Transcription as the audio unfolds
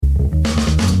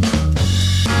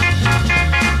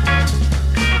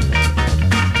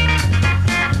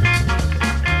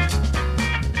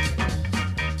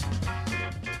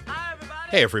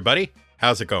Hey everybody,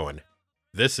 how's it going?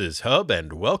 This is Hub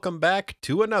and welcome back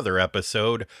to another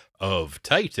episode of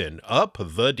Tighten Up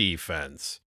the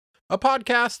Defense, a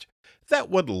podcast that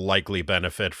would likely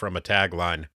benefit from a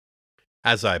tagline.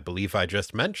 As I believe I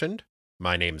just mentioned,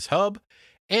 my name's Hub,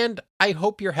 and I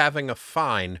hope you're having a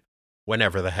fine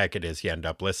whenever the heck it is you end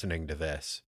up listening to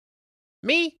this.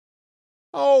 Me?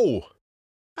 Oh,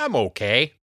 I'm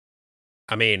okay.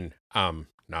 I'm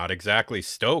not exactly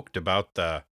stoked about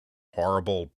the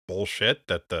horrible bullshit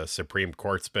that the Supreme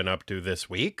Court's been up to this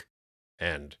week,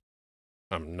 and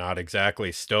I'm not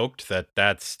exactly stoked that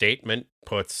that statement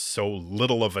puts so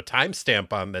little of a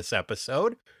timestamp on this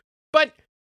episode, but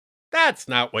that's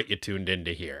not what you tuned in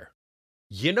to hear.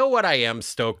 You know what I am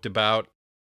stoked about?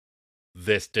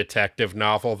 This detective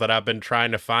novel that I've been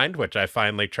trying to find, which I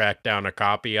finally tracked down a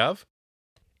copy of.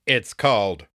 It's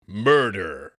called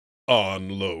Murder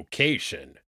on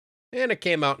Location, and it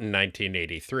came out in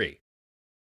 1983.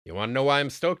 You want to know why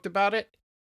I'm stoked about it?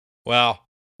 Well,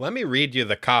 let me read you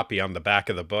the copy on the back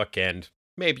of the book and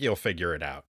maybe you'll figure it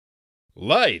out.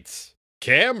 Lights,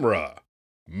 camera,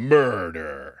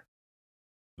 murder.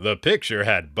 The picture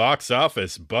had box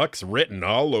office bucks written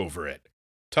all over it.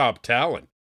 Top talent,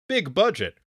 big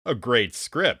budget, a great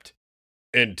script.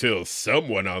 Until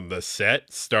someone on the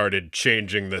set started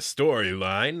changing the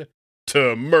storyline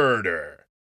to murder.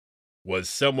 Was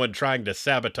someone trying to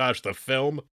sabotage the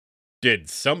film?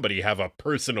 Did somebody have a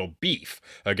personal beef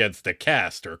against the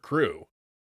cast or crew?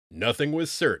 Nothing was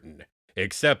certain,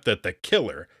 except that the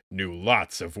killer knew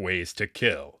lots of ways to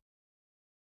kill.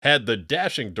 Had the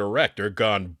dashing director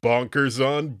gone bonkers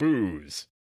on booze?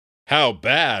 How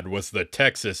bad was the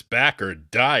Texas backer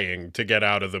dying to get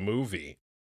out of the movie?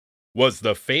 Was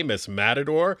the famous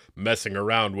matador messing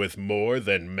around with more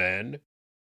than men?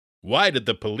 Why did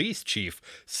the police chief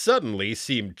suddenly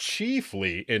seem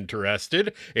chiefly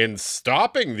interested in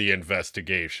stopping the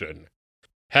investigation?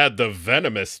 Had the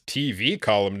venomous TV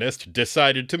columnist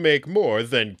decided to make more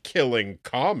than killing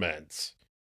comments?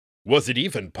 Was it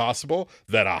even possible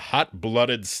that a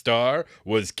hot-blooded star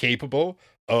was capable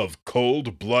of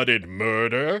cold-blooded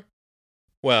murder?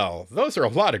 Well, those are a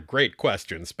lot of great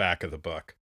questions back of the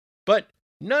book. But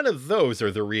none of those are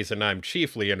the reason I'm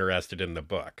chiefly interested in the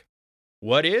book.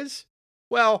 What is?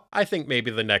 Well, I think maybe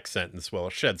the next sentence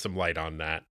will shed some light on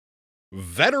that.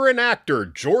 Veteran actor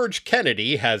George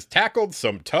Kennedy has tackled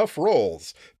some tough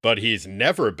roles, but he's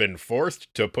never been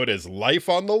forced to put his life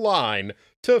on the line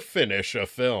to finish a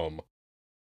film.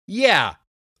 Yeah,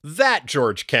 that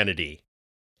George Kennedy.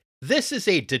 This is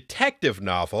a detective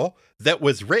novel that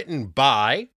was written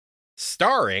by,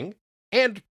 starring,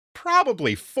 and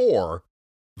probably for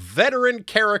veteran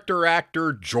character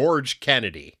actor George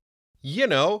Kennedy. You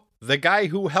know, the guy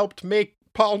who helped make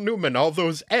Paul Newman all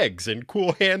those eggs in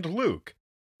Cool Hand Luke.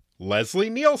 Leslie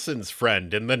Nielsen's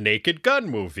friend in the Naked Gun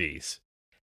movies.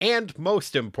 And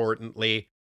most importantly,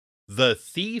 the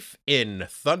thief in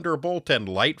Thunderbolt and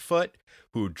Lightfoot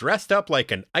who dressed up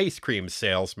like an ice cream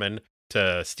salesman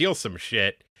to steal some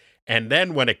shit, and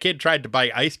then when a kid tried to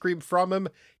buy ice cream from him,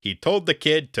 he told the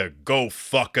kid to go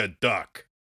fuck a duck.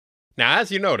 Now,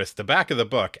 as you notice, the back of the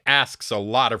book asks a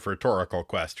lot of rhetorical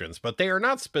questions, but they are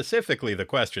not specifically the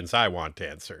questions I want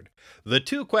answered. The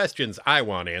two questions I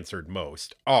want answered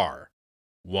most are,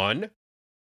 1.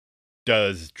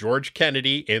 Does George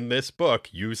Kennedy in this book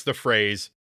use the phrase,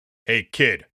 "Hey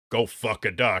kid, go fuck a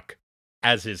duck,"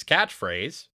 as his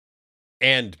catchphrase?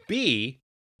 And B,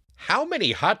 how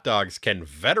many hot dogs can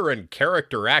veteran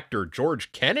character actor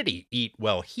George Kennedy eat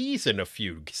while he's in a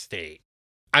fugue state?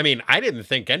 I mean, I didn't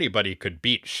think anybody could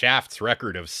beat Shaft's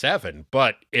record of 7,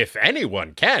 but if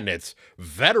anyone can, it's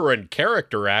veteran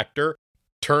character actor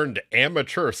turned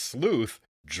amateur sleuth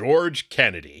George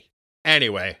Kennedy.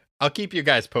 Anyway, I'll keep you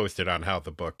guys posted on how the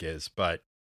book is, but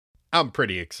I'm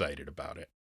pretty excited about it.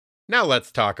 Now let's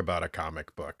talk about a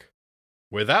comic book.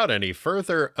 Without any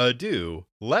further ado,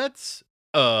 let's,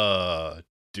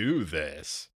 do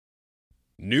this.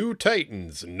 New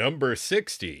Titans number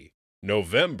 60,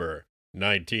 November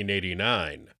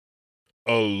 1989.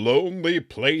 A Lonely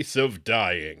Place of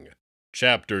Dying,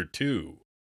 Chapter 2,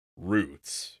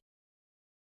 Roots.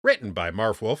 Written by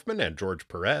Marv Wolfman and George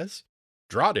Perez,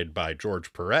 draughted by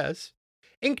George Perez,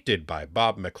 inked by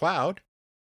Bob McLeod,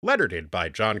 lettered by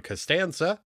John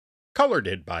Costanza,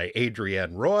 colored by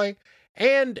Adrienne Roy,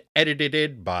 and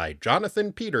edited by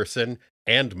Jonathan Peterson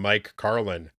and Mike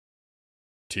Carlin.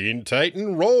 Teen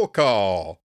Titan Roll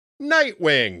Call.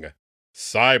 Nightwing,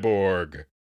 Cyborg,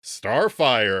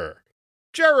 Starfire,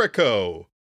 Jericho,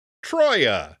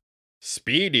 Troya,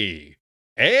 Speedy,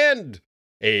 and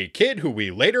a kid who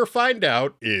we later find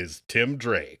out is Tim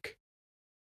Drake.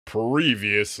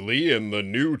 Previously in the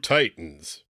New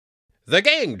Titans. The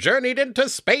gang journeyed into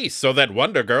space so that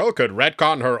Wonder Girl could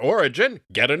retcon her origin,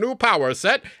 get a new power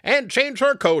set, and change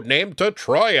her codename to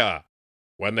Troia.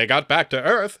 When they got back to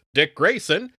Earth, Dick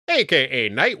Grayson, aka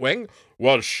Nightwing,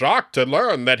 was shocked to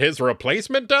learn that his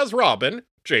replacement as Robin,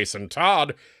 Jason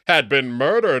Todd, had been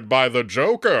murdered by the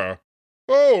Joker.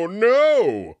 Oh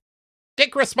no!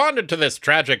 Dick responded to this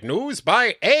tragic news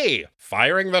by A.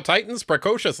 Firing the Titans'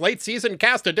 precocious late-season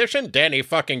cast addition Danny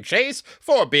fucking Chase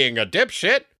for being a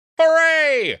dipshit.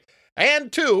 Hooray!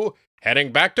 And 2.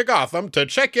 Heading back to Gotham to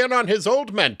check in on his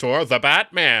old mentor, the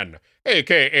Batman,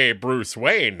 aka Bruce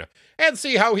Wayne, and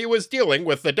see how he was dealing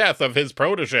with the death of his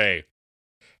protege.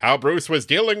 How Bruce was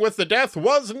dealing with the death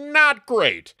was not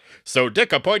great, so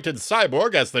Dick appointed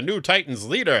Cyborg as the new Titans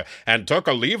leader and took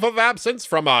a leave of absence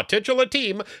from our titular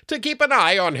team to keep an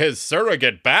eye on his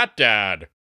surrogate Bat-Dad.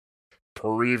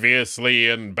 Previously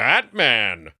in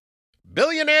Batman.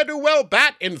 Billionaire Duell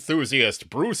bat enthusiast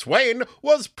Bruce Wayne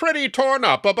was pretty torn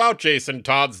up about Jason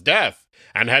Todd's death,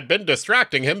 and had been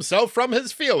distracting himself from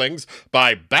his feelings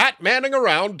by Batmaning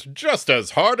around just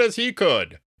as hard as he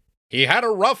could. He had a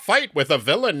rough fight with a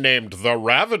villain named the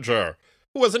Ravager,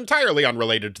 who was entirely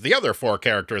unrelated to the other 4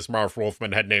 characters Marv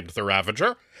Wolfman had named the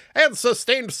Ravager, and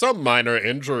sustained some minor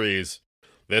injuries.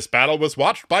 This battle was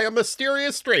watched by a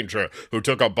mysterious stranger who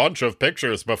took a bunch of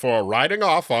pictures before riding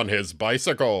off on his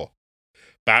bicycle.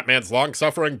 Batman's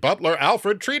long-suffering butler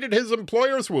Alfred treated his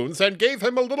employer's wounds and gave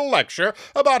him a little lecture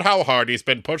about how hard he's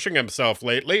been pushing himself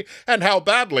lately and how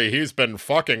badly he's been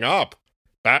fucking up.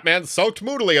 Batman sulked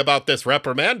moodily about this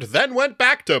reprimand, then went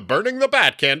back to burning the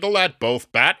bat candle at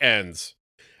both bat ends.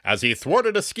 As he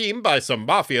thwarted a scheme by some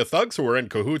mafia thugs who were in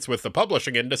cahoots with the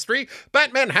publishing industry,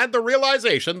 Batman had the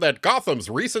realization that Gotham's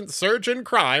recent surge in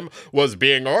crime was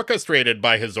being orchestrated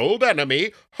by his old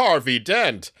enemy, Harvey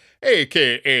Dent,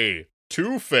 aka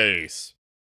Two-Face.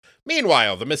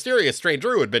 Meanwhile, the mysterious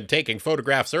stranger who had been taking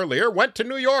photographs earlier went to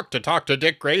New York to talk to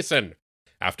Dick Grayson.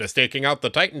 After staking out the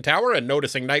Titan Tower and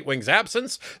noticing Nightwing's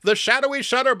absence, the shadowy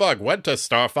Shutterbug went to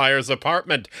Starfire's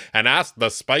apartment and asked the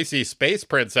spicy space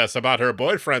princess about her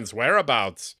boyfriend's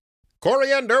whereabouts.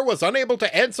 Coriander was unable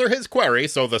to answer his query,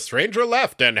 so the stranger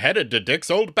left and headed to Dick's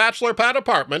old bachelor pad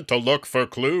apartment to look for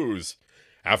clues.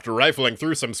 After rifling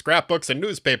through some scrapbooks and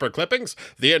newspaper clippings,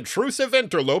 the intrusive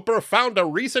interloper found a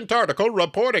recent article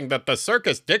reporting that the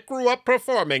circus Dick grew up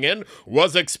performing in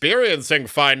was experiencing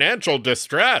financial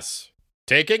distress.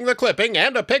 Taking the clipping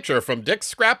and a picture from Dick's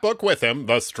scrapbook with him,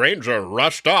 the stranger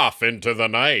rushed off into the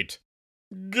night.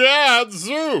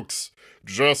 Gadzooks!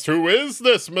 Just who is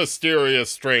this mysterious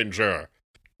stranger?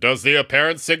 Does the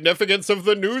apparent significance of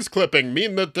the news clipping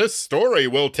mean that this story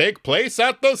will take place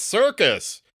at the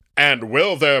circus? And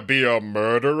will there be a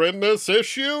murder in this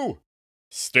issue?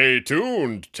 Stay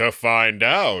tuned to find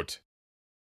out.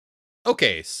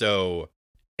 Okay, so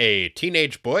a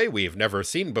teenage boy we've never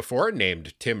seen before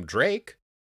named Tim Drake.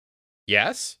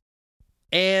 Yes.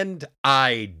 And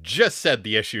I just said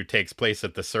the issue takes place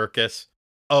at the circus.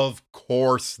 Of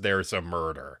course there's a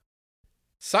murder.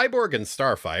 Cyborg and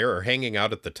Starfire are hanging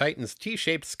out at the Titan's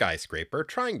T-shaped skyscraper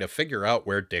trying to figure out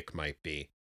where Dick might be.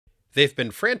 They've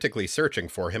been frantically searching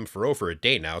for him for over a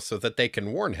day now so that they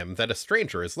can warn him that a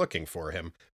stranger is looking for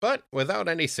him, but without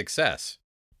any success.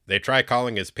 They try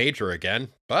calling his pager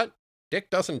again, but Dick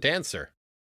doesn't answer.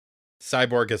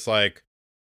 Cyborg is like,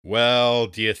 well,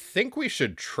 do you think we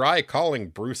should try calling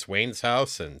Bruce Wayne's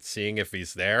house and seeing if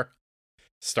he's there?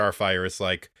 Starfire is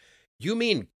like, you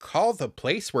mean call the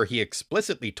place where he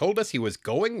explicitly told us he was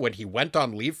going when he went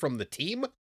on leave from the team?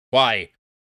 Why,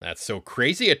 that's so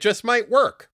crazy it just might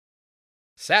work.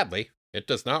 Sadly, it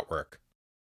does not work.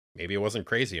 Maybe it wasn't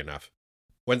crazy enough.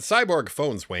 When Cyborg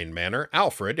phones Wayne Manor,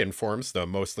 Alfred informs the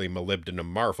mostly molybdenum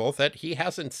Marvel that he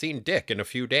hasn't seen Dick in a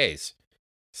few days.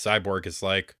 Cyborg is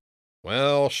like,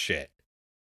 well, shit.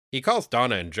 He calls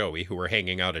Donna and Joey, who are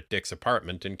hanging out at Dick's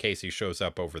apartment, in case he shows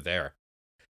up over there.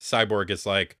 Cyborg is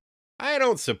like, I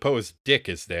don't suppose Dick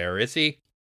is there, is he?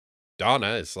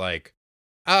 Donna is like,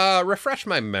 refresh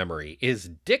my memory.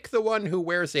 Is Dick the one who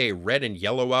wears a red and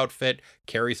yellow outfit,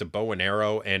 carries a bow and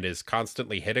arrow, and is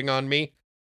constantly hitting on me?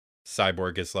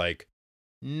 Cyborg is like,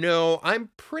 no, I'm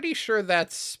pretty sure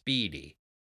that's Speedy.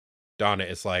 Donna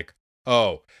is like,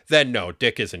 oh, then no,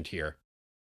 Dick isn't here.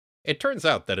 It turns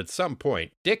out that at some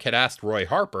point, Dick had asked Roy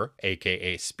Harper,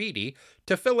 aka Speedy,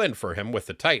 to fill in for him with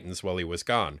the Titans while he was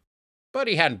gone, but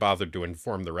he hadn't bothered to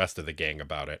inform the rest of the gang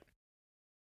about it.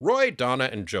 Roy, Donna,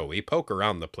 and Joey poke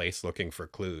around the place looking for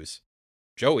clues.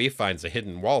 Joey finds a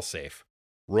hidden wall safe.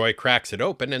 Roy cracks it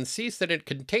open and sees that it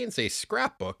contains a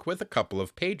scrapbook with a couple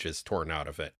of pages torn out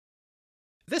of it.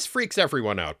 This freaks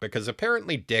everyone out because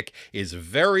apparently Dick is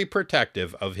very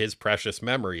protective of his precious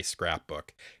memory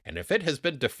scrapbook, and if it has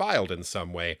been defiled in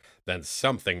some way, then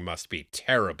something must be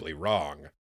terribly wrong.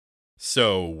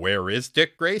 So where is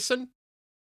Dick Grayson?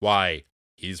 Why,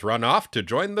 he's run off to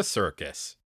join the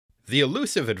circus. The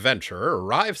elusive adventurer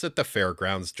arrives at the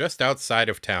fairgrounds just outside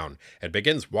of town and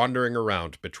begins wandering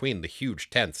around between the huge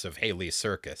tents of Haley's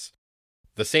Circus.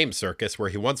 The same circus where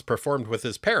he once performed with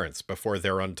his parents before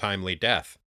their untimely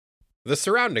death. The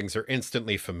surroundings are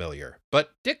instantly familiar,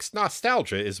 but Dick's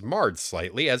nostalgia is marred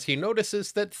slightly as he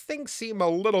notices that things seem a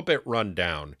little bit run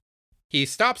down. He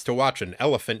stops to watch an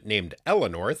elephant named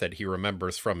Eleanor that he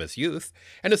remembers from his youth,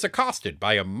 and is accosted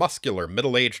by a muscular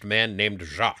middle-aged man named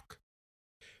Jacques.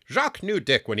 Jacques knew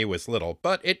Dick when he was little,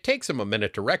 but it takes him a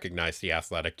minute to recognize the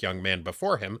athletic young man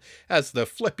before him as the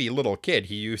flippy little kid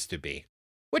he used to be.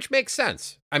 Which makes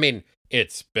sense. I mean,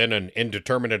 it's been an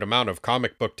indeterminate amount of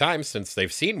comic book time since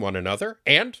they've seen one another,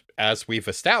 and, as we've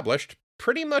established,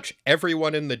 pretty much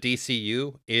everyone in the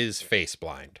DCU is face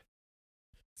blind.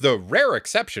 The rare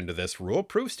exception to this rule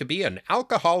proves to be an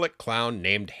alcoholic clown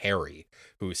named Harry,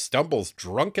 who stumbles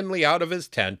drunkenly out of his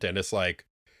tent and is like,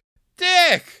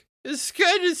 "Dick, it's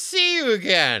good to see you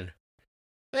again."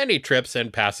 Then he trips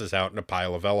and passes out in a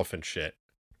pile of elephant shit.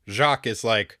 Jacques is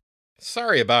like,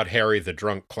 "Sorry about Harry the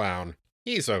drunk clown.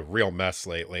 He's a real mess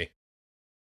lately."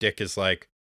 Dick is like,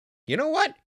 "You know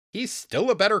what? He's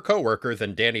still a better coworker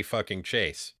than Danny fucking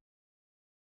Chase."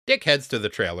 Dick heads to the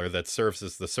trailer that serves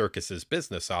as the circus's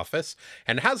business office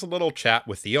and has a little chat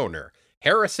with the owner,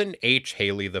 Harrison H.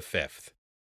 Haley V.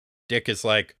 Dick is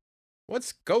like,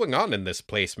 "What's going on in this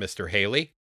place, Mr.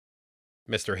 Haley?"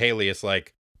 Mr. Haley is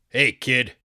like, "Hey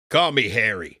kid, call me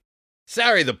Harry.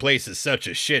 Sorry the place is such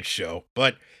a shit show,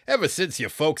 but ever since your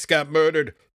folks got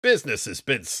murdered, business has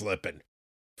been slipping.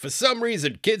 For some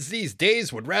reason, kids these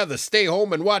days would rather stay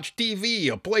home and watch TV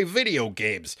or play video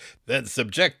games than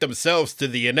subject themselves to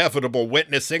the inevitable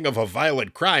witnessing of a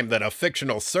violent crime that a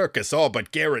fictional circus all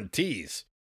but guarantees.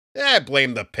 I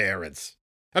blame the parents.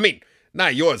 I mean,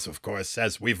 not yours, of course,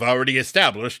 as we've already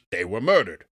established they were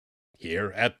murdered.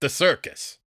 Here at the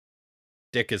circus."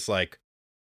 Dick is like,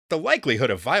 "The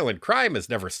likelihood of violent crime has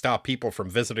never stopped people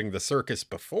from visiting the circus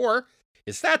before.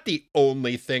 Is that the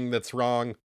only thing that's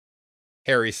wrong?"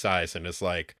 Harry sighs and is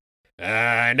like,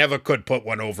 "I never could put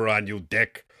one over on you,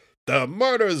 Dick. The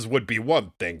murders would be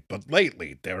one thing, but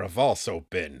lately there have also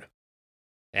been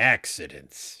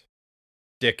accidents."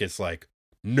 Dick is like,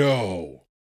 "No."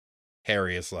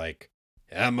 Harry is like,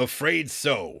 "I'm afraid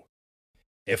so.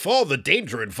 If all the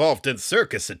danger involved in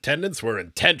circus attendance were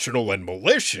intentional and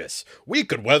malicious, we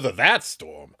could weather that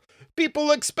storm.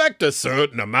 People expect a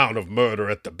certain amount of murder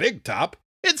at the big top.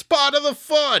 It's part of the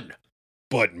fun.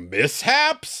 But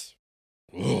mishaps?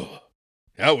 Ugh.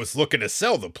 I was looking to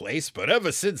sell the place, but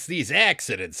ever since these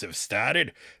accidents have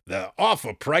started, the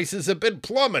offer prices have been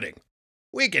plummeting.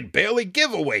 We can barely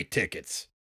give away tickets.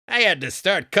 I had to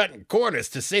start cutting corners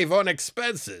to save on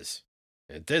expenses.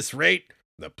 At this rate,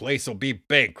 the place will be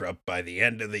bankrupt by the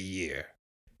end of the year."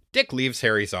 Dick leaves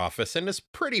Harry's office and is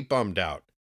pretty bummed out.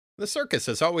 The circus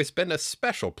has always been a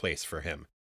special place for him,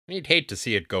 and he'd hate to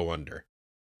see it go under.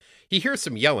 He hears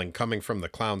some yelling coming from the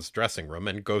clown's dressing room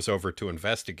and goes over to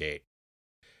investigate.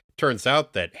 Turns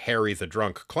out that Harry the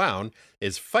drunk clown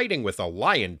is fighting with a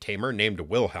lion tamer named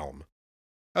Wilhelm.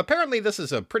 Apparently this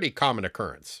is a pretty common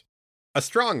occurrence. A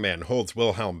strong man holds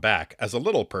Wilhelm back as a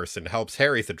little person helps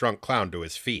Harry the drunk clown to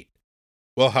his feet.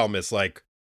 Wilhelm is like,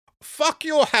 "Fuck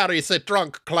you, Harry the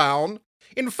drunk clown.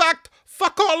 In fact,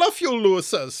 fuck all of you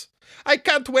losers. I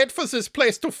can't wait for this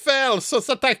place to fail so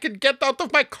that I can get out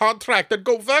of my contract and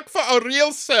go work for a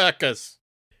real circus."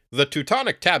 The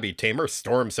Teutonic tabby tamer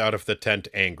storms out of the tent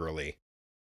angrily.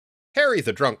 Harry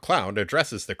the drunk clown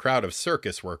addresses the crowd of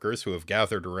circus workers who have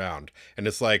gathered around and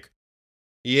is like,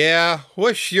 "Yeah,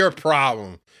 what's your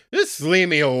problem? Just leave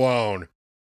me alone."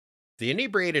 The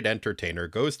inebriated entertainer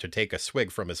goes to take a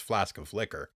swig from his flask of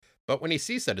liquor, but when he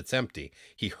sees that it's empty,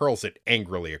 he hurls it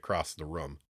angrily across the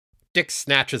room. Dick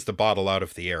snatches the bottle out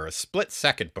of the air a split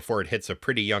second before it hits a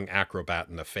pretty young acrobat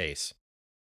in the face.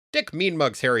 Dick mean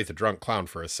mugs Harry the drunk clown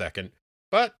for a second,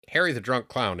 but Harry the drunk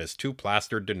clown is too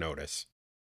plastered to notice.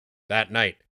 That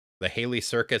night, the Haley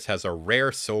Circus has a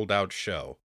rare sold-out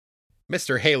show.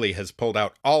 Mr. Haley has pulled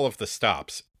out all of the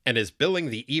stops and is billing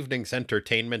the evening's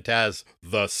entertainment as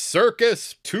the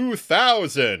Circus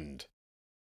 2000.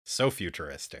 So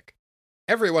futuristic.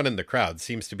 Everyone in the crowd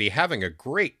seems to be having a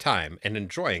great time and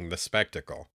enjoying the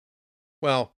spectacle.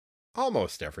 Well,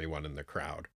 almost everyone in the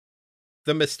crowd.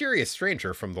 The mysterious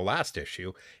stranger from the last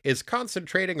issue is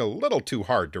concentrating a little too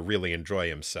hard to really enjoy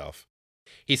himself.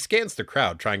 He scans the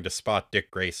crowd trying to spot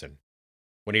Dick Grayson.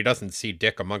 When he doesn't see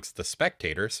Dick amongst the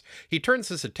spectators, he turns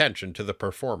his attention to the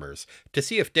performers to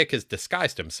see if Dick has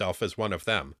disguised himself as one of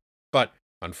them. But,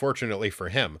 unfortunately for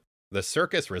him, the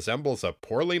circus resembles a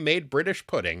poorly made British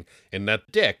pudding in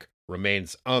that Dick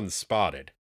remains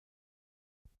unspotted.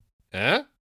 Huh?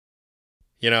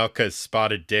 'Cause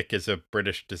spotted Dick is a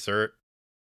British dessert?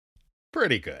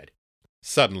 Pretty good.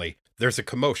 Suddenly, there's a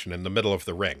commotion in the middle of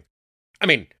the ring. I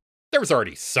mean, there was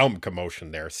already some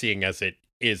commotion there, seeing as it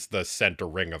is the center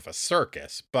ring of a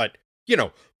circus, but,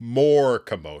 more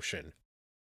commotion.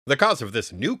 The cause of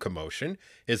this new commotion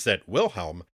is that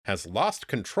Wilhelm has lost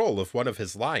control of one of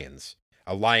his lions,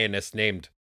 a lioness named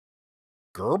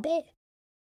Gerbil?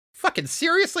 Fucking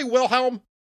seriously, Wilhelm?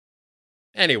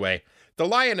 Anyway, the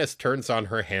lioness turns on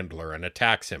her handler and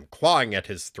attacks him, clawing at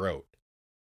his throat.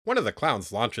 One of the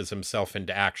clowns launches himself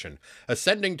into action,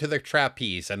 ascending to the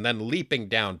trapeze and then leaping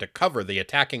down to cover the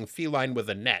attacking feline with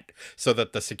a net so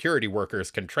that the security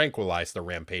workers can tranquilize the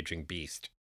rampaging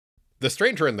beast. The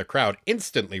stranger in the crowd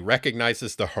instantly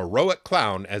recognizes the heroic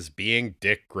clown as being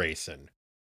Dick Grayson.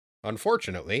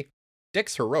 Unfortunately,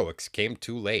 Dick's heroics came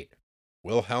too late.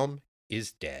 Wilhelm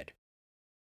is dead.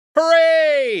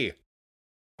 Hooray!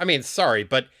 I mean, sorry,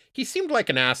 but he seemed like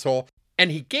an asshole,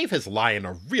 and he gave his lion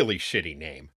a really shitty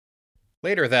name.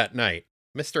 Later that night,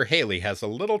 Mr. Haley has a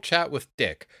little chat with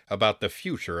Dick about the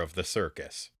future of the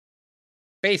circus.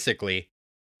 Basically,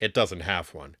 it doesn't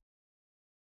have one.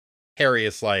 Harry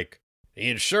is like, "The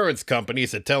insurance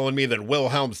companies are telling me that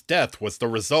Wilhelm's death was the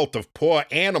result of poor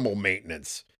animal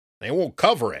maintenance. They won't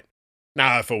cover it.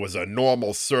 Now, if it was a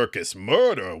normal circus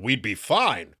murder, we'd be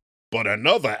fine. But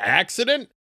another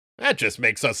accident? That just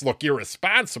makes us look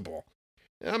irresponsible.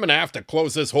 I'm gonna have to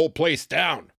close this whole place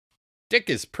down." Dick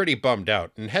is pretty bummed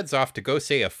out and heads off to go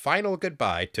say a final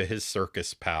goodbye to his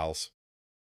circus pals.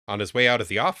 On his way out of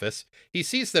the office, he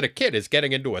sees that a kid is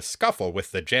getting into a scuffle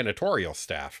with the janitorial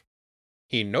staff.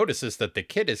 He notices that the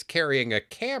kid is carrying a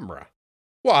camera.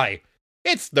 Why,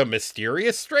 it's the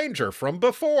mysterious stranger from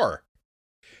before.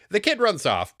 The kid runs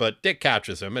off, but Dick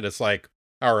catches him and is like,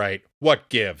 "All right, what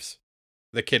gives?"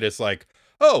 The kid is like,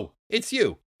 "Oh, it's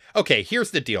you. Okay,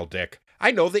 here's the deal, Dick.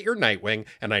 I know that you're Nightwing,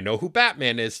 and I know who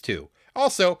Batman is too.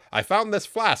 Also, I found this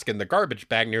flask in the garbage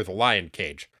bag near the lion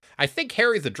cage. I think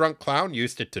Harry the drunk clown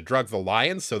used it to drug the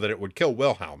lions so that it would kill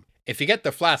Wilhelm. If you get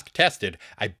the flask tested,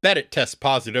 I bet it tests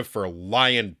positive for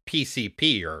lion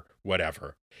PCP or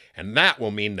whatever. And that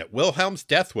will mean that Wilhelm's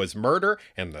death was murder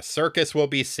and the circus will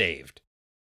be saved."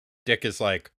 Dick is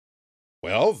like,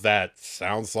 "Well, that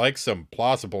sounds like some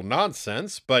plausible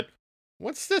nonsense, but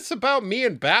what's this about me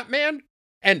and Batman?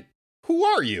 And who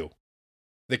are you?"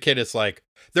 The kid is like,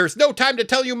 "There's no time to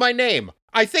tell you my name.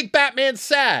 I think Batman's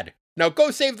sad. Now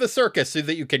go save the circus so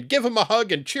that you can give him a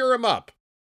hug and cheer him up."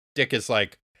 Dick is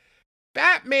like,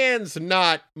 "Batman's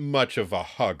not much of a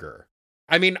hugger.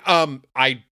 I mean,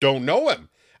 I don't know him.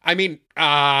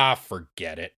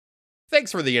 Forget it.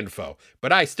 Thanks for the info,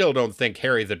 but I still don't think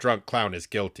Harry the drunk clown is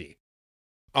guilty.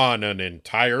 On an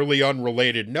entirely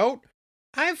unrelated note,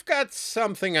 I've got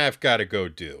something I've got to go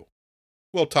do.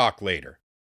 We'll talk later."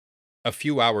 A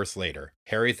few hours later,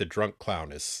 Harry the drunk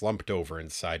clown is slumped over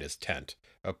inside his tent,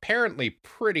 apparently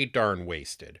pretty darn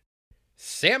wasted.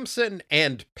 Samson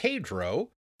and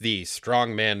Pedro, the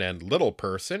strong man and little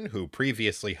person who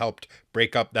previously helped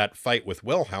break up that fight with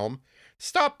Wilhelm,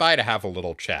 stop by to have a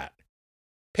little chat.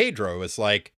 Pedro is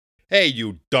like, "Hey,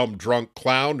 you dumb drunk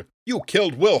clown, you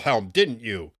killed Wilhelm, didn't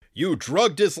you? You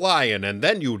drugged his lion and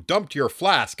then you dumped your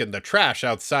flask in the trash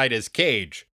outside his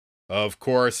cage. Of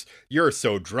course, you're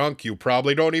so drunk you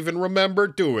probably don't even remember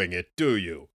doing it, do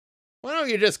you? Why don't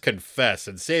you just confess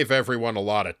and save everyone a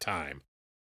lot of time?"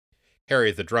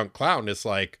 Harry the drunk clown is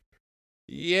like,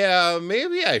 "Yeah,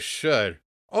 maybe I should.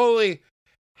 Only,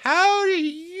 how do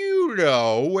you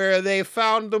know where they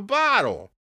found the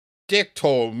bottle? Dick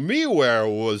told me where it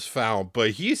was found,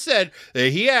 but he said that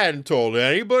he hadn't told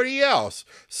anybody else.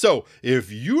 So,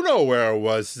 if you know where it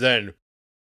was, then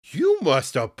you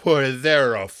must have put it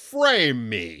there to frame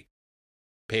me."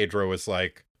 Pedro is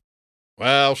like,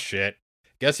 "Well, shit.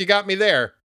 Guess you got me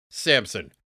there.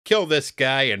 Samson, kill this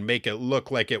guy and make it look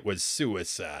like it was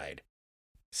suicide."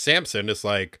 Samson is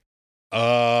like,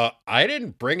 I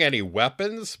didn't bring any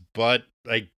weapons, but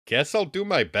I guess I'll do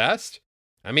my best.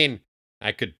 I mean,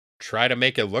 I could try to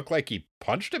make it look like he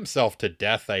punched himself to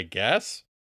death, I guess.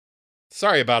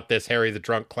 Sorry about this, Harry the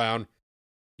drunk clown.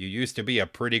 You used to be a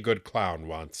pretty good clown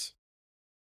once."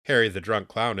 Harry the drunk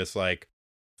clown is like,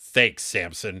 "Thanks,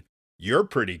 Samson. You're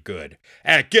pretty good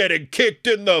at getting kicked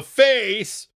in the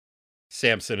face."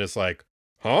 Samson is like,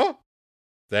 "Huh?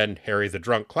 Then Harry the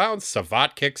Drunk Clown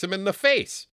savate kicks him in the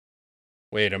face.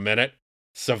 Wait a minute.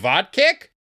 Savate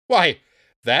kick? Why,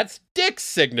 that's Dick's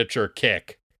signature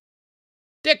kick.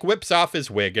 Dick whips off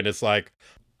his wig and is like,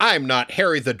 I'm not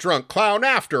Harry the Drunk Clown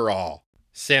after all.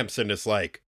 Samson is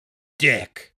like,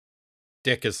 Dick.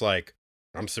 Dick is like,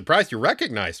 I'm surprised you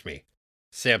recognized me.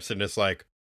 Samson is like,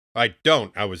 I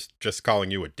don't. I was just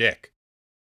calling you a dick.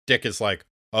 Dick is like,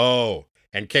 oh,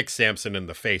 and kicks Samson in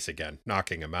the face again,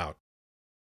 knocking him out.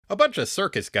 A bunch of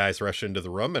circus guys rush into the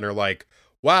room and are like,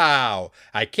 wow,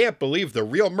 I can't believe the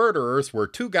real murderers were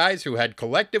two guys who had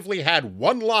collectively had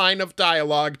one line of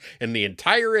dialogue in the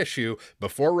entire issue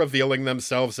before revealing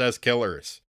themselves as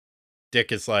killers.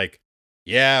 Dick is like,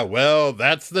 yeah, well,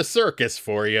 that's the circus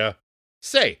for you.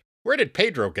 Say, where did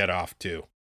Pedro get off to?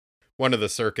 One of the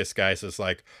circus guys is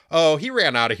like, oh, he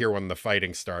ran out of here when the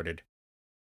fighting started.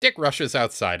 Dick rushes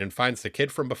outside and finds the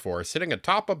kid from before sitting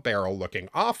atop a barrel looking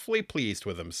awfully pleased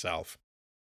with himself.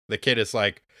 The kid is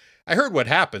like, I heard what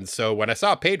happened, so when I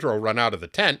saw Pedro run out of the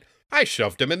tent, I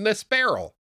shoved him in this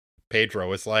barrel.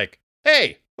 Pedro is like,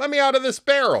 hey, let me out of this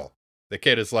barrel. The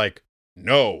kid is like,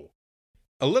 no.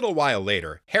 A little while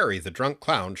later, Harry the Drunk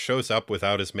Clown shows up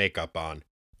without his makeup on,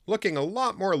 looking a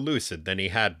lot more lucid than he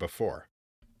had before.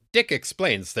 Dick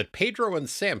explains that Pedro and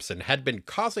Samson had been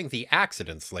causing the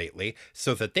accidents lately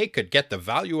so that they could get the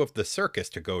value of the circus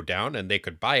to go down and they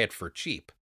could buy it for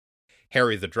cheap.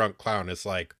 Harry the Drunk Clown is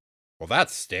like, well, that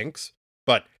stinks.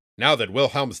 But now that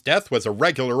Wilhelm's death was a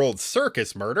regular old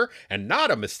circus murder and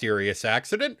not a mysterious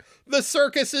accident, the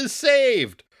circus is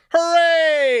saved!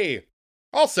 Hooray!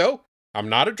 Also, I'm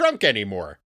not a drunk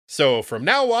anymore, so from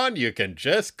now on you can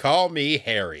just call me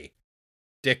Harry.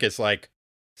 Dick is like,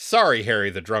 sorry,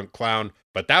 Harry the Drunk Clown,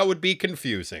 but that would be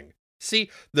confusing. See,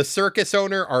 the circus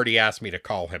owner already asked me to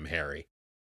call him Harry.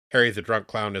 Harry the Drunk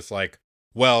Clown is like,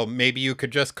 well, maybe you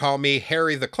could just call me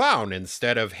Harry the Clown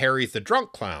instead of Harry the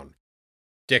Drunk Clown.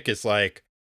 Dick is like,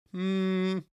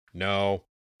 no.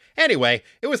 Anyway,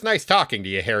 it was nice talking to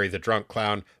you, Harry the Drunk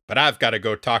Clown, but I've got to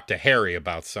go talk to Harry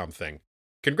about something.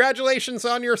 Congratulations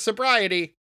on your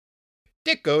sobriety.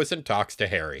 Dick goes and talks to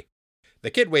Harry.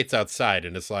 The kid waits outside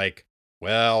and is like,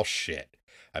 well, shit.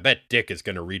 I bet Dick is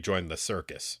going to rejoin the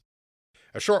circus.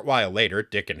 A short while later,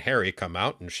 Dick and Harry come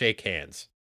out and shake hands.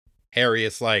 Harry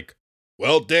is like,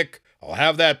 well, Dick, I'll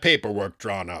have that paperwork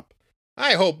drawn up.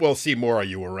 I hope we'll see more of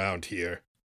you around here.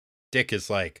 Dick is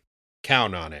like,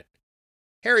 count on it.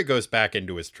 Harry goes back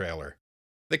into his trailer.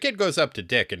 The kid goes up to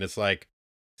Dick and is like,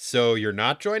 so you're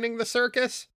not joining the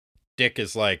circus? Dick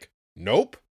is like,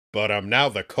 nope, but I'm now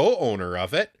the co-owner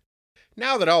of it.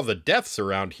 Now that all the deaths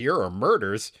around here are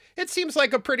murders, it seems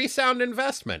like a pretty sound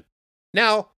investment.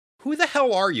 Now, who the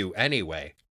hell are you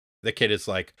anyway? The kid is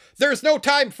like, there's no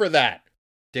time for that.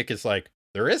 Dick is like,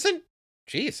 there isn't?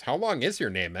 Jeez, how long is your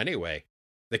name anyway?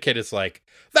 The kid is like,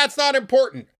 that's not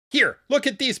important. Here, look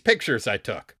at these pictures I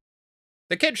took.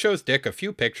 The kid shows Dick a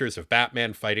few pictures of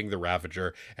Batman fighting the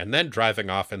Ravager and then driving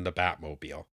off in the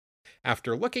Batmobile.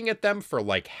 After looking at them for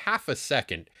like half a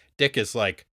second, Dick is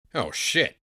like, oh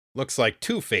shit. Looks like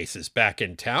Two-Face is back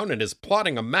in town and is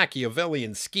plotting a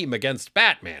Machiavellian scheme against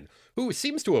Batman, who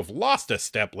seems to have lost a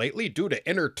step lately due to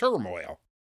inner turmoil.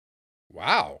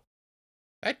 Wow.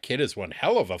 That kid is one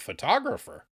hell of a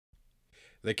photographer.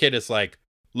 The kid is like,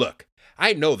 look,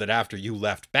 I know that after you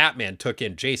left, Batman took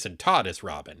in Jason Todd as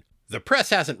Robin. The press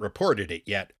hasn't reported it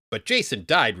yet, but Jason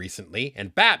died recently,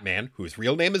 and Batman, whose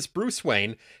real name is Bruce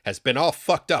Wayne, has been all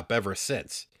fucked up ever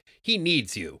since. He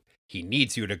needs you. He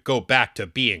needs you to go back to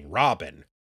being Robin.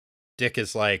 Dick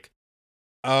is like,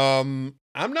 I'm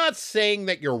not saying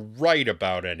that you're right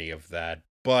about any of that,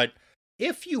 but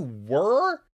if you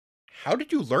were, how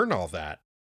did you learn all that?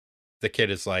 The kid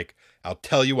is like, I'll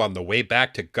tell you on the way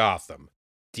back to Gotham.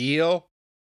 Deal?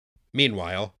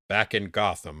 Meanwhile, back in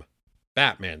Gotham,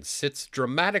 Batman sits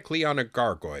dramatically on a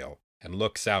gargoyle and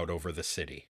looks out over the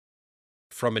city.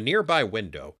 From a nearby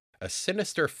window, a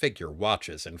sinister figure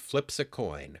watches and flips a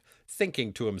coin,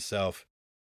 thinking to himself,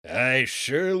 I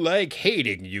sure like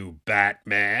hating you,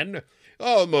 Batman.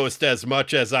 Almost as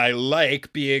much as I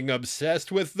like being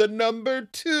obsessed with the number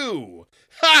 2.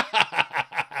 Ha ha ha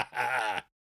ha ha!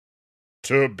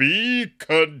 To be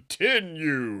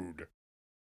continued.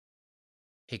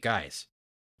 Hey guys,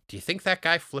 do you think that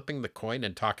guy flipping the coin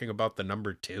and talking about the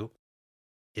number 2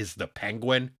 is the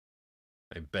Penguin?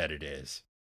 I bet it is.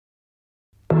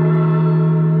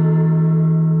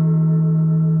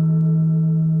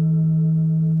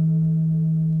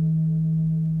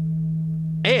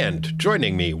 And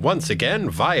joining me once again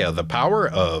via the power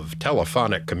of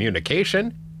telephonic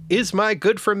communication is my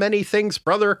good for many things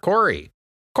brother, Corey.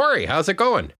 Corey, how's it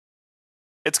going?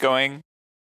 It's going.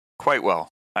 Quite well.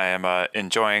 I am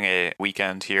enjoying a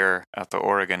weekend here at the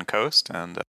Oregon coast,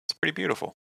 and it's pretty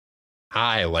beautiful.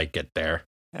 I like it there.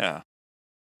 Yeah.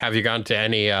 Have you gone to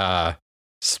any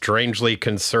strangely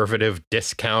conservative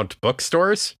discount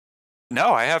bookstores?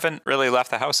 No, I haven't really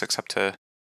left the house except to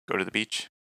go to the beach.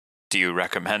 Do you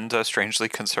recommend a strangely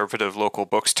conservative local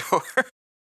bookstore?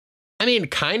 I mean,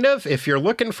 kind of. If you're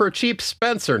looking for cheap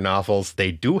Spencer novels,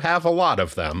 they do have a lot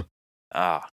of them.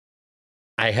 Ah.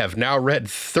 I have now read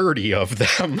 30 of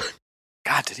them.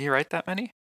 God, did he write that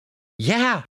many?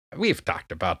 Yeah. We've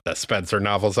talked about the Spencer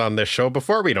novels on this show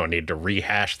before. We don't need to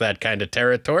rehash that kind of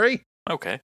territory.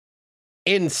 Okay.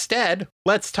 Instead,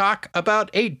 let's talk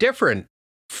about a different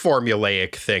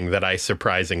formulaic thing that I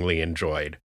surprisingly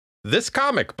enjoyed. This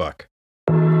comic book.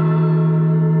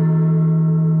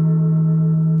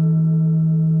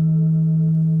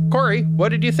 Corey, what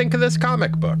did you think of this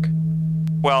comic book?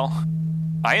 Well,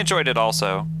 I enjoyed it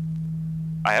also.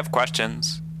 I have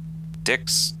questions.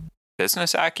 Dick's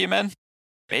business acumen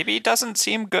maybe doesn't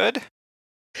seem good.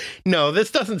 No, this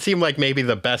doesn't seem like maybe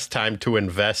the best time to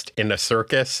invest in a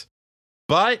circus,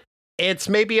 but it's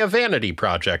maybe a vanity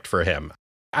project for him.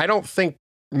 I don't think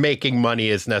making money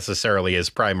is necessarily his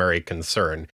primary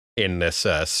concern in this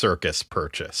circus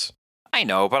purchase. I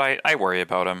know, but I worry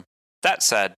about him. That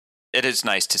said, it is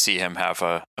nice to see him have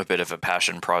a bit of a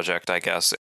passion project, I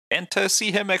guess, and to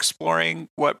see him exploring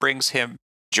what brings him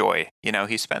joy. You know,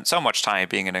 he spent so much time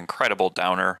being an incredible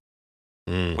downer.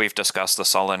 We've discussed the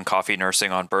sullen coffee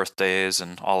nursing on birthdays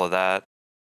and all of that.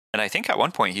 And I think at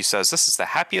one point he says this is the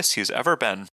happiest he's ever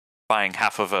been buying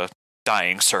half of a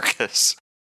dying circus.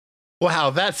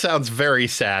 Wow, that sounds very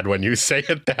sad when you say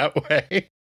it that way.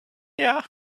 Yeah.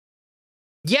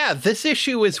 Yeah, this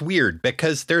issue is weird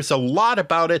because there's a lot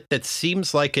about it that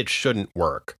seems like it shouldn't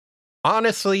work.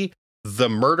 Honestly, the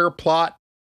murder plot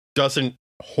doesn't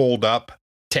hold up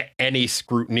to any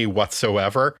scrutiny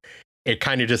whatsoever. It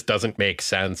kind of just doesn't make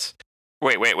sense.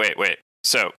 Wait.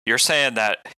 So you're saying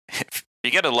that if you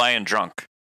get a lion drunk,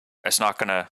 it's not going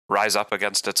to rise up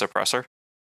against its oppressor?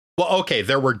 Well, okay,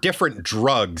 there were different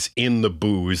drugs in the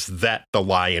booze that the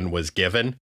lion was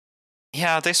given.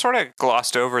 Yeah, they sort of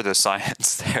glossed over the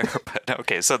science there, but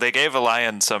okay, so they gave a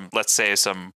lion some, let's say, a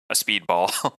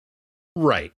speedball.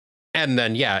 Right. And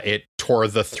then, yeah, it tore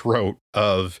the throat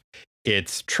of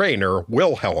its trainer,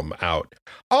 Wilhelm, out.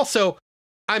 Also,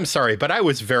 I'm sorry, but I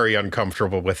was very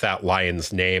uncomfortable with that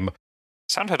lion's name.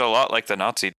 Sounded a lot like the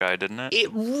Nazi guy, didn't it? It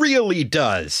really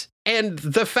does. And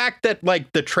the fact that,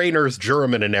 like, the trainer's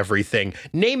German and everything,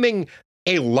 naming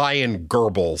a lion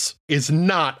Goebbels is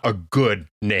not a good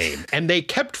name. And they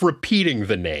kept repeating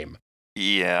the name.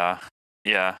 Yeah.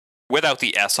 Without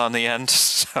the S on the end.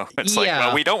 So it's like,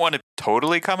 well, we don't want to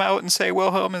totally come out and say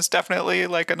Wilhelm is definitely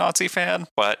like a Nazi fan,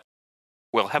 but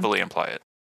we'll heavily imply it.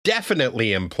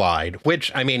 Definitely implied,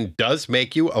 which, I mean, does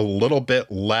make you a little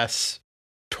bit less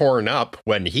torn up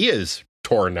when he is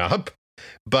torn up.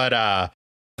 But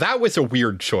that was a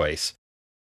weird choice.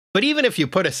 But even if you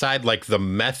put aside, like, the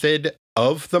method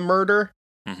of the murder,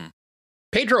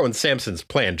 Pedro and Samson's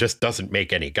plan just doesn't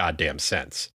make any goddamn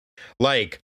sense.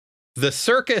 Like, the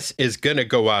circus is going to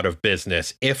go out of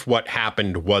business if what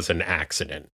happened was an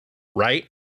accident, right?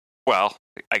 Well,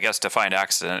 I guess define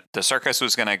accident. The circus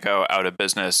was going to go out of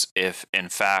business if, in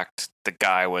fact, the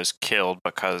guy was killed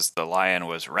because the lion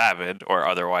was rabid or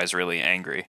otherwise really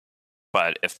angry.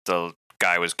 But if the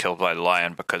guy was killed by the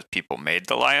lion because people made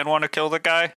the lion want to kill the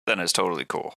guy, then it's totally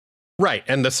cool. Right,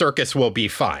 and the circus will be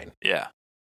fine. Yeah,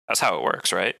 that's how it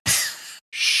works, right?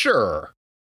 Sure.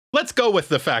 Let's go with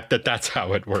the fact that that's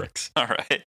how it works. All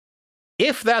right.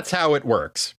 If that's how it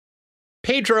works,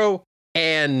 Pedro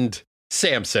and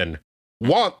Samson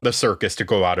want the circus to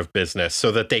go out of business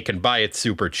so that they can buy it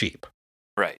super cheap.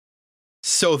 Right.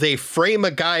 So they frame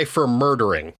a guy for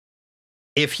murdering.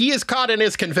 If he is caught and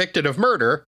is convicted of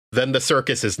murder, then the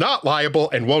circus is not liable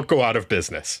and won't go out of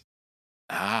business.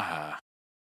 Ah.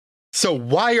 So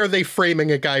why are they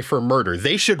framing a guy for murder?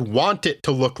 They should want it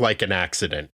to look like an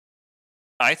accident.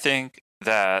 I think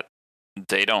that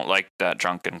they don't like that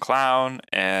drunken clown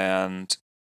and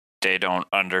they don't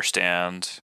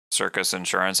understand circus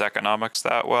insurance economics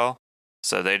that well.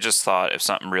 So they just thought if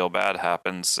something real bad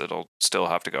happens, it'll still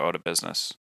have to go out of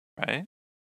business, right?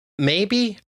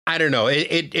 Maybe. I don't know.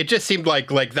 It just seemed like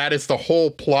that is the whole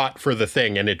plot for the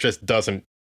thing, and it just doesn't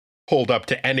hold up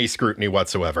to any scrutiny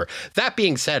whatsoever. That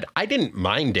being said, I didn't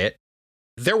mind it.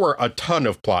 There were a ton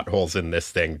of plot holes in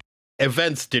this thing.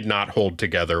 Events did not hold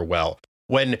together well.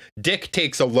 When Dick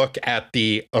takes a look at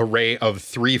the array of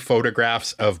 3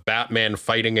 photographs of Batman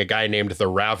fighting a guy named the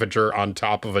Ravager on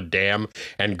top of a dam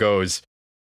and goes,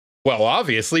 Well,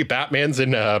 obviously, Batman's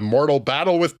in a mortal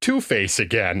battle with Two-Face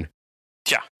again.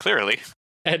 Yeah, clearly.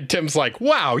 And Tim's like,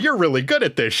 wow, you're really good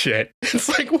at this shit. It's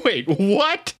like, wait,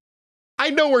 what? I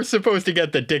know we're supposed to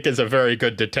get that Dick is a very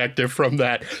good detective from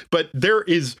that, but there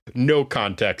is no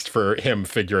context for him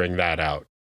figuring that out.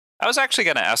 I was actually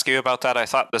going to ask you about that. I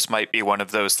thought this might be one of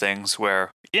those things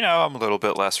where, I'm a little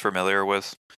bit less familiar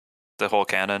with the whole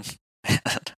canon.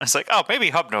 I was like, oh, maybe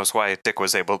Hub knows why Dick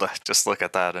was able to just look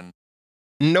at that. And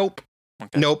Nope.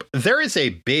 Okay. Nope. There is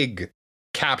a big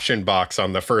caption box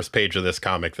on the first page of this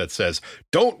comic that says,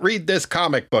 don't read this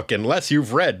comic book unless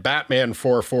you've read Batman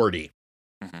 440.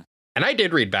 Mm-hmm. And I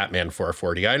did read Batman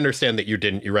 440. I understand that you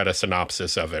didn't. You read a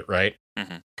synopsis of it, right?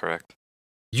 Mm-hmm. Correct.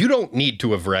 You don't need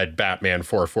to have read Batman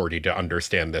 440 to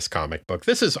understand this comic book.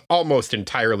 This is almost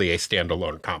entirely a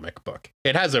standalone comic book.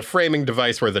 It has a framing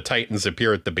device where the Titans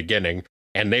appear at the beginning,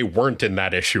 and they weren't in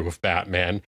that issue of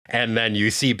Batman. And then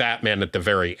you see Batman at the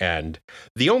very end.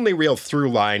 The only real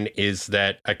through line is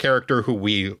that a character who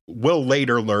we will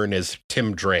later learn is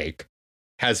Tim Drake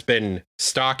has been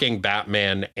stalking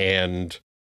Batman and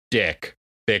Dick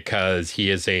because he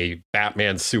is a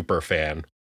Batman super fan.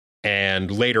 And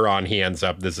later on, he ends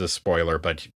up, this is a spoiler,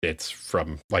 but it's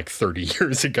from like 30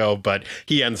 years ago, but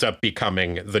he ends up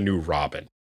becoming the new Robin.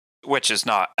 Which is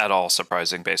not at all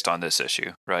surprising based on this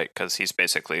issue, right? Because he's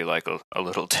basically like a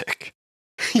little Dick.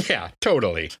 Yeah,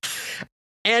 totally.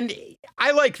 And I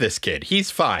like this kid.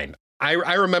 He's fine. I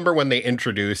remember when they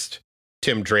introduced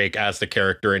Tim Drake as the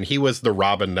character, and he was the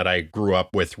Robin that I grew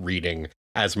up with reading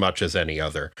as much as any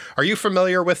other. Are you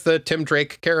familiar with the Tim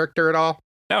Drake character at all?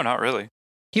 No, not really.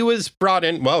 He was brought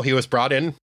in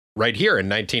right here in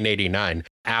 1989.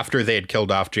 After they had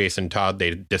killed off Jason Todd,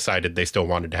 they decided they still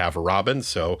wanted to have a Robin,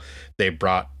 so they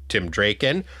brought Tim Drake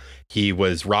in. He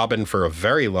was Robin for a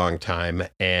very long time,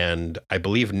 and I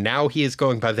believe now he is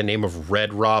going by the name of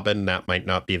Red Robin. That might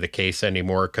not be the case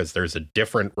anymore because there's a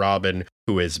different Robin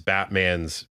who is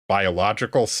Batman's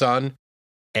biological son,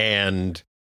 and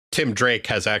Tim Drake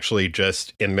has actually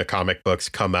just, in the comic books,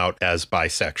 come out as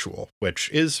bisexual, which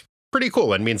is pretty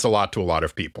cool and means a lot to a lot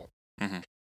of people. Mm-hmm.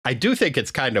 I do think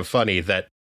it's kind of funny that,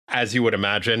 as you would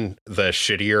imagine, the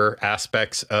shittier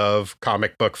aspects of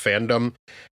comic book fandom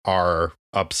are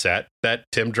upset that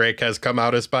Tim Drake has come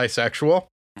out as bisexual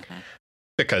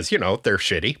because, they're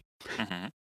shitty. Mm-hmm.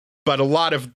 But a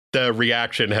lot of the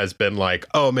reaction has been like,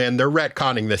 oh man, they're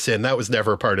retconning this in. That was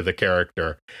never part of the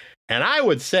character. And I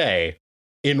would say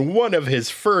in one of his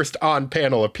first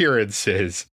on-panel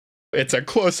appearances, it's a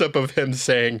close-up of him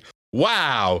saying,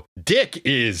 wow, Dick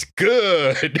is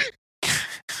good.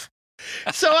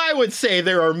 So I would say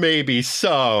there are maybe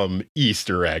some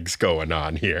Easter eggs going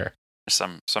on here.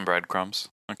 Some breadcrumbs.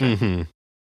 Okay. Mm-hmm.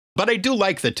 But I do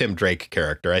like the Tim Drake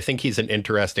character. I think he's an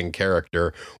interesting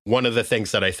character. One of the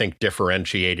things that I think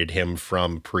differentiated him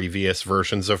from previous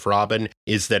versions of Robin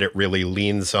is that it really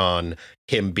leans on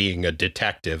him being a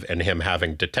detective and him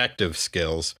having detective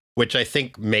skills, which I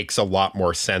think makes a lot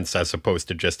more sense as opposed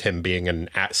to just him being a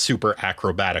super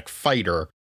acrobatic fighter.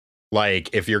 Like,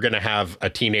 if you're going to have a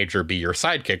teenager be your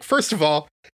sidekick, first of all,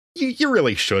 you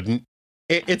really shouldn't.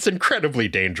 It's incredibly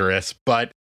dangerous,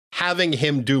 but having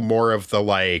him do more of the,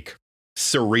 like,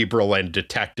 cerebral and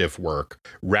detective work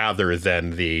rather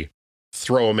than the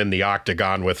throw him in the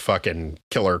octagon with fucking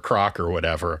Killer Croc or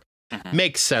whatever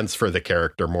makes sense for the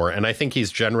character more. And I think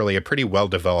he's generally a pretty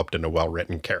well-developed and a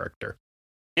well-written character.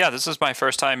 Yeah, this is my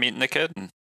first time meeting the kid, and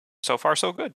so far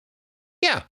so good.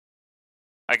 Yeah.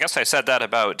 I guess I said that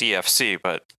about DFC,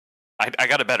 but I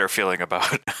got a better feeling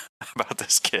about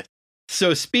this kid.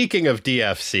 So speaking of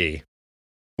DFC,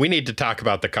 we need to talk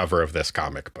about the cover of this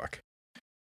comic book.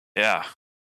 Yeah,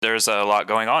 there's a lot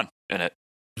going on in it.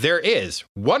 There is.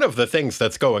 One of the things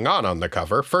that's going on the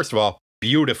cover, first of all,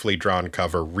 beautifully drawn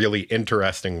cover, really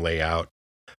interesting layout.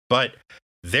 But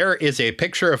there is a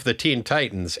picture of the Teen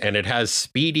Titans, and it has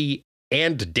Speedy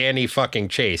and Danny fucking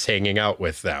Chase hanging out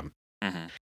with them. Mm-hmm.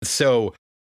 So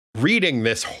reading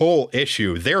this whole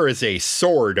issue, there is a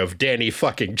sword of Danny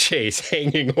fucking Chase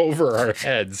hanging over our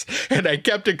heads. And I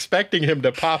kept expecting him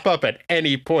to pop up at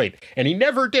any point. And he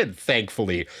never did,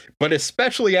 thankfully. But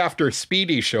especially after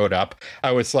Speedy showed up,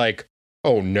 I was like,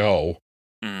 oh no.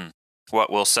 What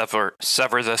will sever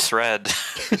the thread?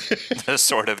 The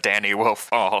sword of Danny will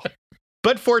fall.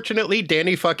 But fortunately,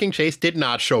 Danny fucking Chase did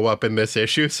not show up in this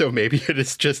issue. So maybe it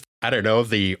is just, I don't know,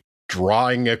 the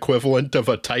drawing equivalent of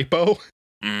a typo.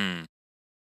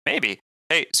 Maybe.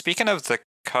 Hey, speaking of the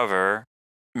cover,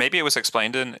 maybe it was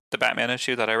explained in the Batman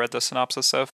issue that I read the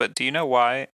synopsis of, but do you know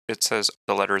why it says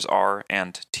the letters R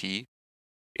and T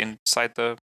inside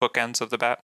the bookends of the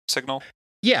bat signal?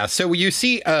 Yeah, so you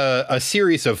see a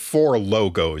series of 4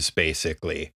 logos,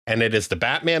 basically. And it is the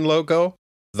Batman logo.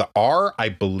 The R, I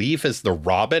believe, is the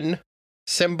Robin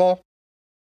symbol.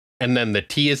 And then the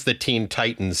T is the Teen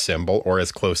Titans symbol, or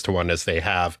as close to one as they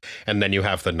have. And then you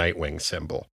have the Nightwing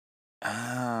symbol.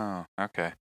 Oh,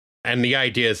 okay. And the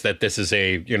idea is that this is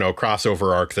a,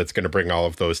 crossover arc that's going to bring all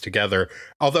of those together.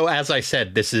 Although, as I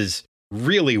said, this is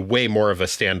really way more of a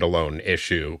standalone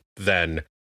issue than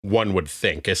one would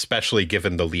think, especially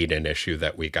given the lead-in issue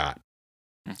that we got.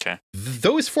 Okay.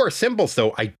 Those 4 symbols,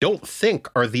 though, I don't think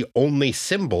are the only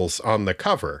symbols on the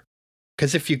cover.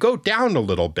 Because if you go down a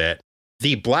little bit,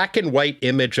 the black and white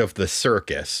image of the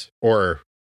circus, or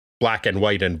black and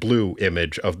white and blue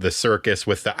image of the circus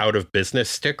with the out of business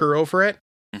sticker over it,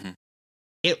 mm-hmm.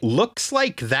 It looks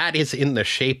like that is in the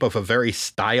shape of a very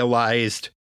stylized,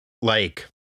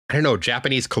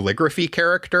 Japanese calligraphy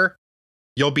character.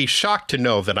 You'll be shocked to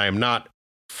know that I am not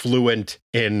fluent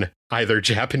in either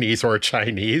Japanese or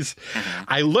Chinese. Mm-hmm.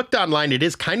 I looked online. It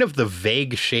is kind of the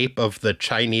vague shape of the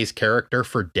Chinese character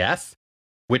for death,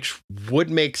 which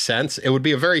would make sense. It would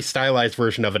be a very stylized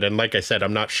version of it. And like I said,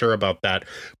 I'm not sure about that,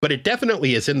 but it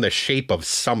definitely is in the shape of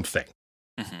something.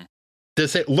 Mm-hmm.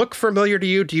 Does it look familiar to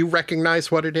you? Do you recognize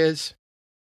what it is?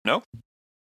 No.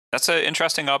 That's an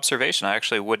interesting observation.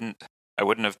 I wouldn't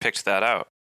have picked that out.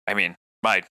 I mean,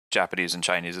 my Japanese and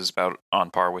Chinese is about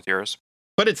on par with yours.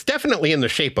 But it's definitely in the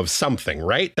shape of something,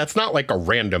 right? That's not like a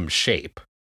random shape.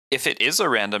 If it is a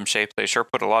random shape, they sure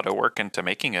put a lot of work into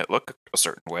making it look a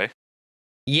certain way.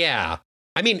 Yeah.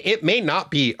 I mean, it may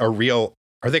not be a real...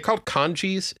 Are they called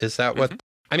kanjis? Is that what...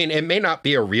 I mean, it may not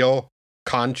be a real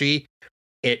kanji.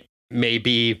 It may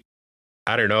be,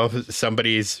 I don't know,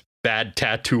 somebody's bad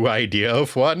tattoo idea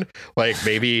of one. Like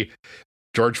maybe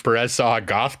George Perez saw a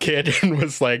goth kid and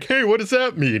was like, hey, what does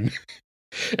that mean?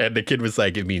 And the kid was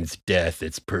like, it means death.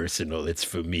 It's personal. It's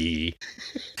for me.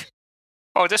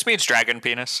 Oh, this means dragon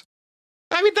penis.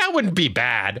 I mean, that wouldn't be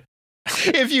bad.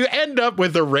 If you end up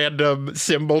with a random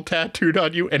symbol tattooed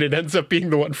on you and it ends up being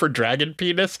the one for dragon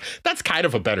penis, that's kind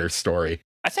of a better story.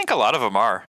 I think a lot of them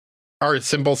are. Are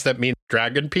symbols that mean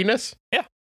dragon penis? Yeah.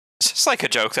 It's just like a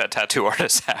joke that tattoo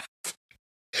artists have.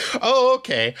 Oh,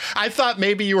 okay. I thought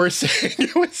maybe you were saying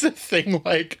it was a thing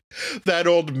like that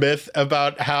old myth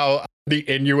about how the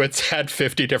Inuits had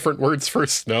 50 different words for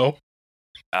snow.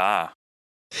 Ah.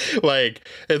 Like,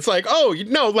 it's like, oh,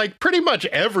 no, like pretty much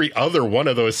every other one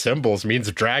of those symbols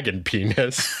means dragon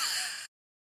penis.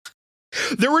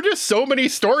 There were just so many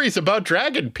stories about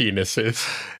dragon penises.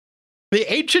 The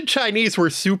ancient Chinese were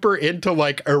super into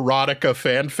like erotica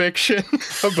fan fiction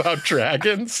about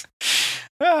dragons.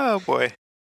 Oh, boy.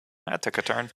 That took a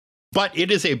turn. But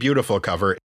it is a beautiful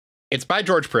cover. It's by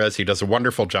George Perez. He does a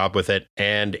wonderful job with it,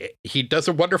 and he does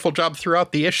a wonderful job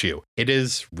throughout the issue. It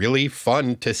is really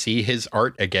fun to see his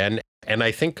art again, and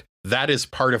I think that is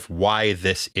part of why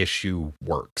this issue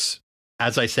works.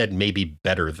 As I said, maybe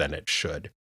better than it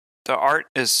should. The art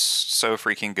is so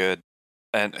freaking good.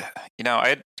 And,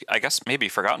 I guess maybe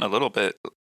forgotten a little bit.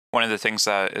 One of the things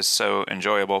that is so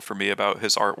enjoyable for me about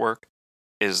his artwork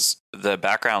is the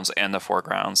backgrounds and the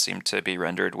foregrounds seem to be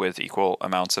rendered with equal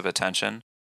amounts of attention.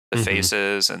 The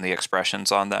faces and the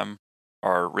expressions on them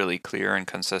are really clear and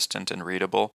consistent and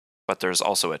readable, but there's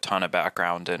also a ton of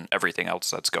background and everything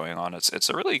else that's going on. It's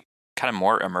a really kind of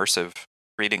more immersive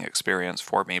reading experience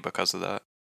for me because of that.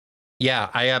 Yeah,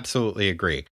 I absolutely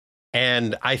agree.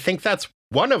 And I think that's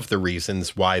one of the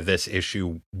reasons why this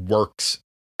issue works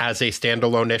as a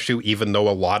standalone issue, even though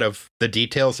a lot of the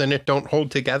details in it don't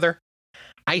hold together.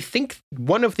 I think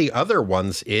one of the other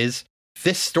ones is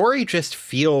this story just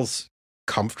feels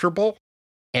comfortable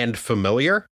and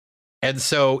familiar. And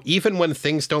so even when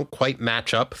things don't quite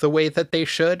match up the way that they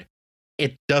should,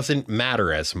 it doesn't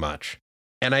matter as much.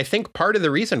 And I think part of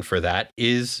the reason for that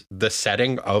is the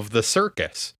setting of the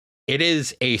circus. It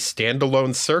is a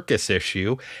standalone circus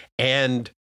issue, and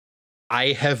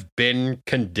I have been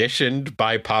conditioned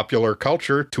by popular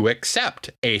culture to accept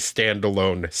a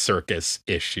standalone circus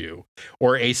issue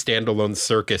or a standalone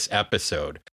circus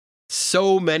episode.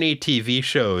 So many TV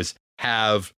shows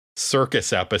have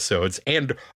circus episodes,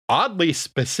 and oddly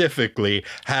specifically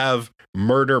have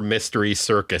murder mystery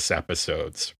circus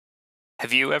episodes.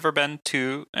 Have you ever been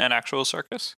to an actual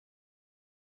circus?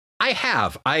 I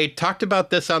have. I talked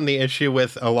about this on the issue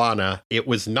with Alana. It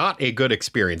was not a good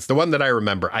experience. The one that I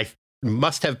remember, I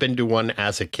must have been to one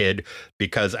as a kid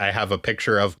because I have a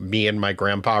picture of me and my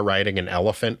grandpa riding an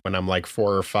elephant when I'm like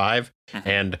 4 or 5.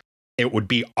 And it would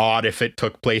be odd if it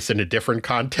took place in a different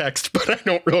context, but I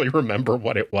don't really remember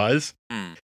what it was.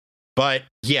 But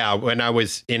yeah, when I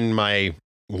was in my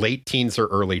late teens or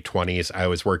early 20s. I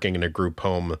was working in a group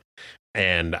home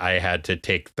and I had to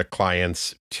take the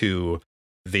clients to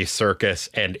the circus,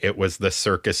 and it was the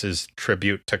circus's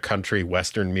tribute to country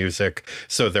western music.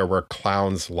 So there were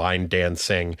clowns line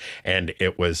dancing, and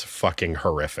it was fucking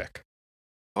horrific.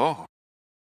 Oh.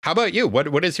 How about you?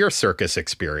 What is your circus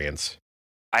experience?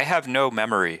 I have no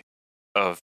memory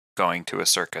of going to a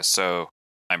circus, so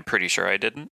I'm pretty sure I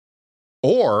didn't.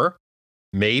 Or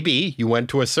maybe you went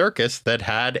to a circus that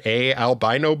had a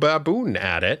albino baboon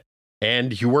at it,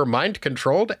 and you were mind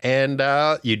controlled, and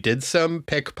you did some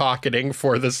pickpocketing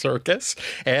for the circus,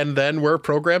 and then were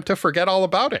programmed to forget all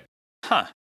about it. Huh.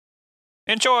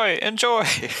 Enjoy.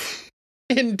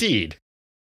 Indeed.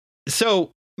 So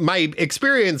my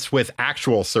experience with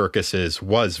actual circuses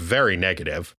was very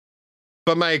negative,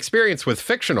 but my experience with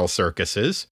fictional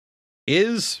circuses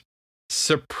is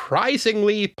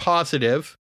surprisingly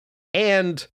positive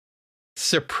and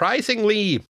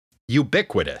surprisingly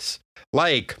ubiquitous.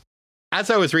 Like, as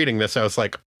I was reading this, I was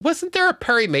like, wasn't there a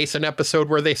Perry Mason episode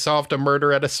where they solved a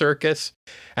murder at a circus?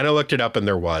 And I looked it up and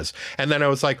there was. And then I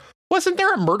was like, wasn't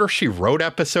there a Murder, She Wrote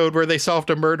episode where they solved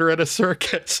a murder at a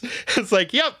circus? It's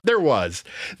like, yep, there was.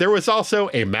 There was also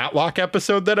a Matlock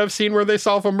episode that I've seen where they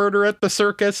solve a murder at the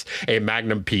circus. A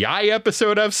Magnum PI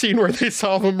episode I've seen where they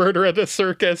solve a murder at a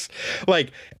circus.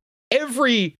 Like,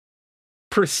 every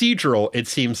procedural, it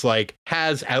seems like,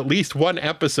 has at least one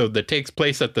episode that takes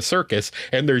place at the circus,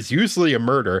 and there's usually a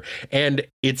murder, and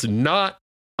it's not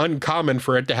uncommon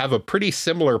for it to have a pretty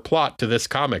similar plot to this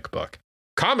comic book.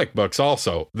 Comic books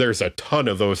also, there's a ton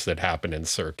of those that happen in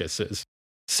circuses.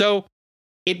 So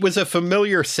it was a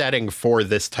familiar setting for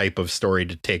this type of story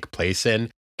to take place in,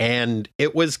 and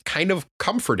it was kind of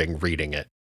comforting reading it.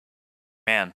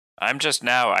 Man, I'm just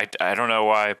now, I don't know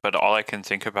why, but all I can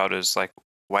think about is like,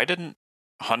 why didn't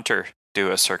Hunter do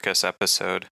a circus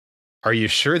episode? Are you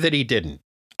sure that he didn't?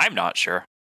 I'm not sure.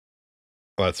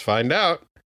 Let's find out.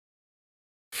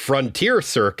 Frontier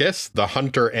Circus, The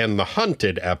Hunter and the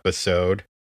Hunted episode.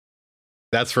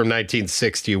 That's from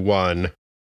 1961.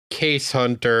 Case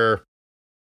Hunter.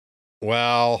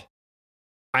 Well,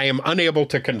 I am unable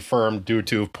to confirm due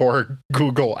to poor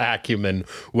Google acumen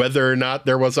whether or not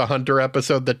there was a Hunter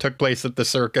episode that took place at the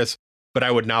circus, but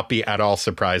I would not be at all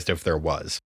surprised if there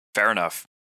was. Fair enough.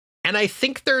 And I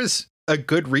think there's a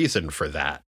good reason for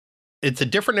that. It's a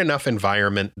different enough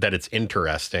environment that it's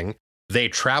interesting. They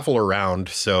travel around,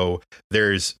 so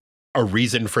there's a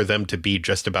reason for them to be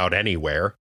just about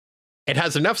anywhere. It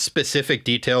has enough specific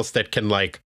details that can,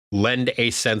 like, lend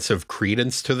a sense of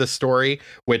credence to the story,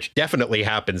 which definitely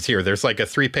happens here. There's like a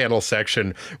 3-panel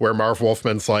section where Marv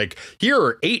Wolfman's like, here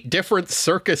are 8 different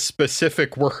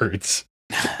circus-specific words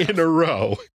in a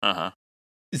row. Uh-huh.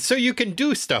 So you can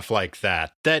do stuff like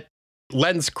that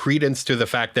lends credence to the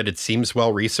fact that it seems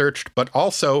well researched, but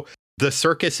also the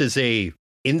circus is a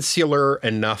insular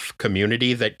enough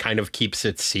community that kind of keeps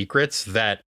its secrets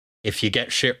that if you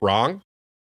get shit wrong,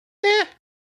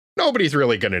 nobody's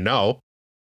really going to know.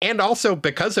 And also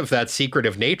because of that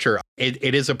secretive nature,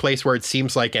 it is a place where it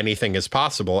seems like anything is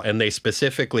possible, and they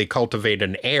specifically cultivate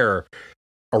an air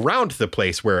around the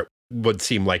place where it would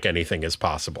seem like anything is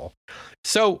possible.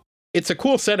 So it's a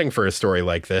cool setting for a story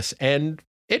like this, and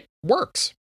it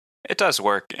works. It does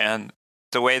work, and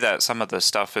the way that some of the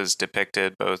stuff is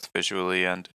depicted, both visually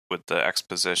and with the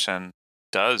exposition,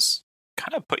 does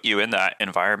kind of put you in that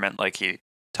environment. Like, he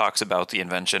talks about the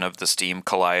invention of the steam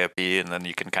calliope, and then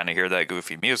you can kind of hear that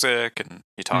goofy music, and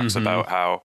he talks about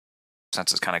how,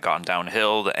 since it's kind of gone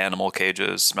downhill, the animal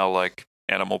cages smell like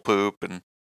animal poop, and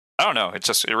I don't know,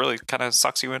 it really kind of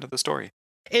sucks you into the story.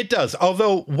 It does.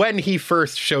 Although when he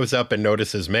first shows up and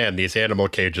notices, man, these animal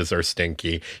cages are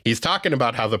stinky, he's talking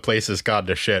about how the place has gone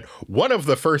to shit. One of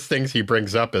the first things he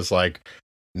brings up is like,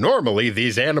 normally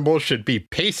these animals should be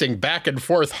pacing back and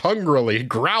forth hungrily,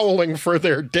 growling for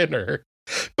their dinner.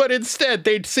 But instead,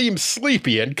 they seem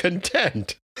sleepy and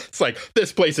content. It's like,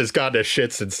 this place has gone to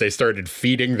shit since they started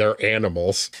feeding their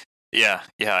animals. Yeah,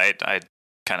 I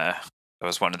kind of, it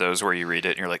was one of those where you read it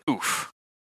and you're like, oof.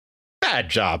 Bad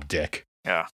job, Dick.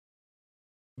 Yeah.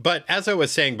 But as I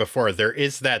was saying before, there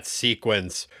is that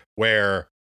sequence where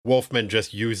Wolfman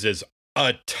just uses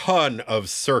a ton of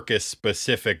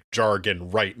circus-specific jargon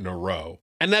right in a row.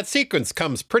 And that sequence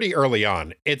comes pretty early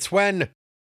on. It's when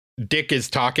Dick is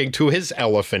talking to his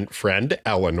elephant friend,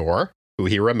 Eleanor, who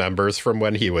he remembers from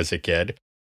when he was a kid.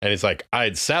 And he's like,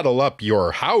 I'd saddle up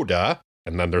your howdah.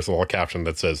 And then there's a little caption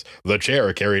that says, the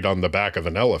chair carried on the back of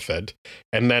an elephant.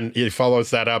 And then he follows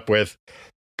that up with,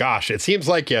 gosh, it seems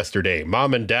like yesterday,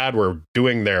 Mom and Dad were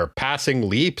doing their passing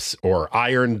leaps or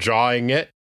iron jawing it.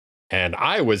 And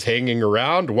I was hanging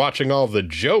around watching all the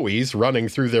Joeys running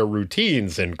through their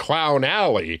routines in Clown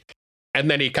Alley.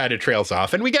 And then he kind of trails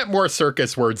off. And we get more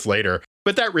circus words later.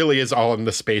 But that really is all in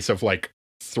the space of like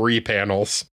 3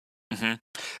 panels. Mm-hmm.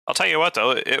 I'll tell you what,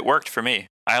 though, it worked for me.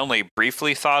 I only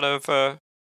briefly thought of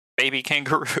baby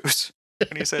kangaroos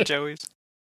when you said Joey's.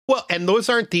 Well, and those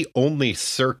aren't the only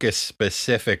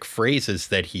circus-specific phrases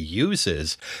that he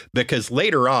uses, because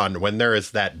later on, when there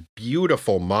is that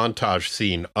beautiful montage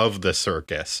scene of the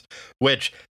circus,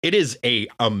 which it is a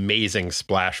amazing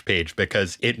splash page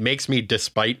because it makes me,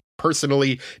 despite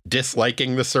personally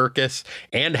disliking the circus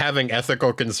and having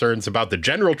ethical concerns about the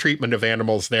general treatment of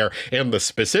animals there and the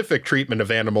specific treatment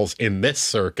of animals in this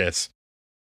circus,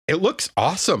 it looks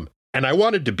awesome. And I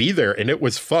wanted to be there, and it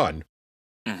was fun.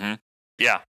 Mm-hmm.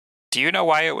 Yeah. Do you know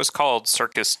why it was called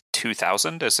Circus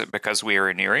 2000? Is it because we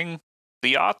were nearing the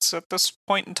yachts at this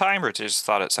point in time, or just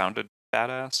thought it sounded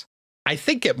badass? I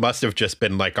think it must have just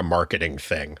been like a marketing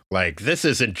thing. Like, this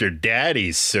isn't your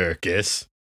daddy's circus.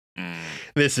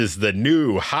 This is the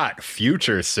new hot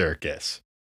future circus.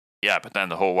 Yeah, but then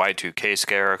the whole Y2K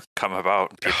scare come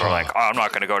about. People are like, oh, I'm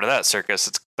not going to go to that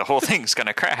circus. The whole thing's going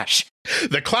to crash.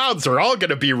 The clouds are all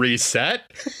going to be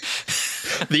reset.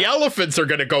 The elephants are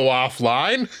going to go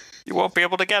offline. You won't be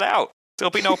able to get out.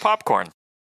 There'll be no popcorn.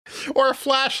 Or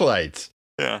flashlights.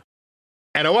 Yeah.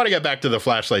 And I want to get back to the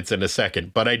flashlights in a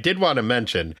second, but I did want to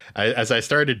mention, as I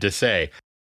started to say,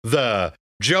 the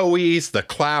Joeys, the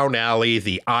Clown Alley,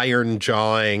 the iron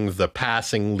jawing, the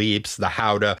passing leaps, the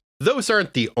howdah, those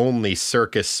aren't the only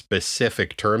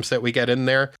circus-specific terms that we get in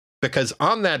there, because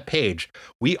on that page,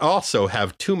 we also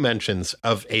have 2 mentions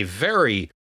of a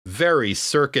very, very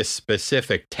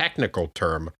circus-specific technical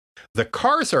term. The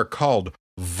cars are called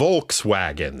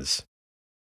Volkswagens.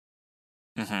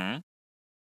 Mm-hmm.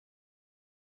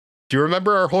 Do you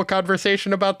remember our whole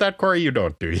conversation about that, Corey? You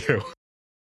don't, do you?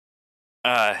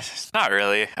 Not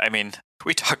really. I mean,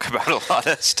 we talk about a lot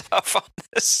of stuff on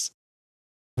this.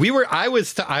 God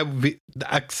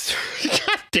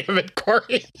damn it,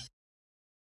 Corey.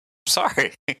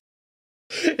 Sorry.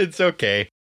 It's okay.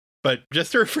 But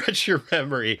just to refresh your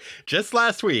memory, just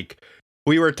last week,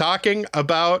 we were talking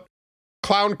about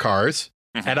clown cars,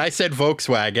 and I said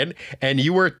Volkswagen, and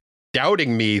you were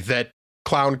doubting me that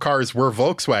clown cars were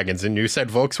Volkswagens, and you said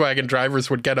Volkswagen drivers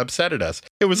would get upset at us.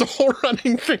 It was a whole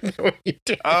running thing that we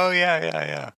did. Oh,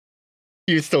 yeah.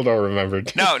 You still don't remember.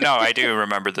 No, I do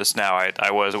remember this now.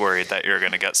 I was worried that you're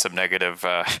going to get some negative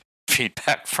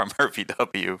feedback from our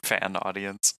VW fan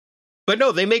audience. But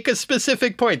no, they make a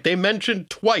specific point. They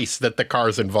mentioned twice that the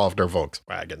cars involved are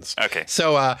Volkswagens. Okay.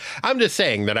 So I'm just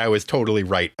saying that I was totally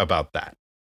right about that.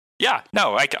 Yeah,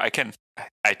 no, I can.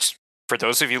 For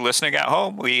those of you listening at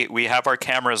home, we have our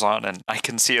cameras on, and I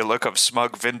can see a look of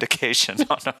smug vindication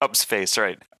on Hub's face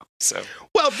right now. So,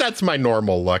 well, that's my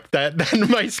normal look. That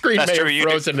my screen that's may true. have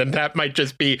frozen, and that might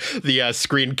just be the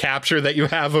screen capture that you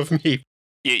have of me.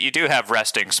 You do have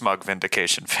resting smug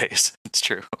vindication face. It's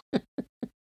true.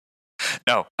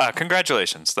 No,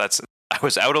 congratulations. I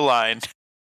was out of line,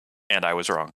 and I was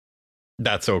wrong.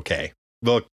 That's okay.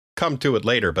 We'll come to it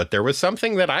later, but there was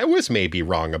something that I was maybe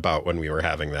wrong about when we were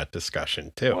having that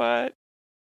discussion, too. What?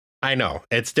 I know.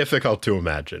 It's difficult to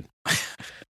imagine.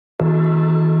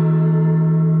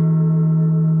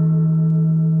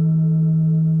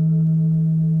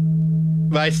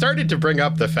 I started to bring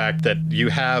up the fact that you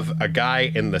have a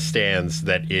guy in the stands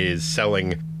that is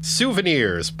selling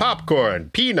souvenirs, popcorn,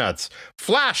 peanuts,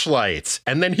 flashlights,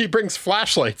 and then he brings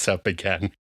flashlights up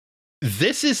again.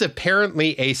 This is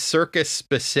apparently a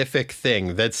circus-specific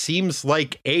thing that seems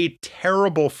like a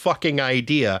terrible fucking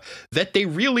idea that they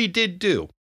really did do.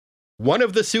 One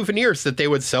of the souvenirs that they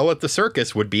would sell at the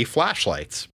circus would be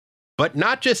flashlights. But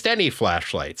not just any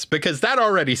flashlights, because that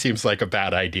already seems like a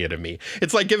bad idea to me.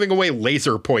 It's like giving away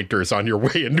laser pointers on your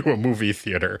way into a movie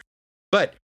theater.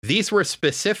 But these were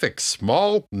specific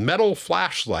small metal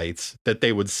flashlights that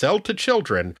they would sell to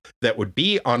children that would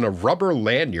be on a rubber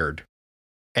lanyard.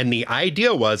 And the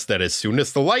idea was that as soon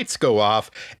as the lights go off,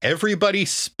 everybody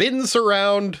spins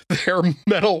around their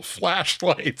metal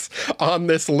flashlights on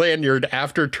this lanyard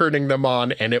after turning them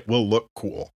on, and it will look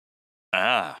cool.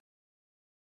 Ah.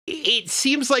 It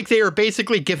seems like they are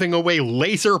basically giving away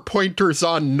laser pointers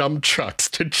on nunchucks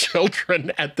to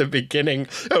children at the beginning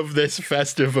of this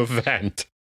festive event.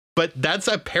 But that's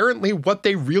apparently what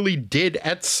they really did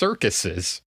at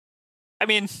circuses. I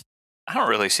mean, I don't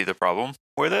really see the problem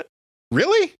with it.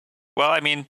 Really? Well, I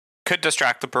mean, could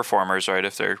distract the performers, right,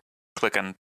 if they're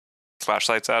clicking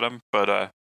flashlights at them. But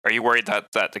are you worried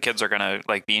that the kids are going to,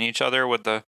 like, bean each other with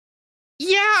the...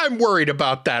 Yeah, I'm worried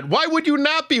about that. Why would you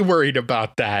not be worried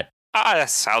about that?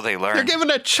 That's how they learn. They're given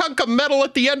a chunk of metal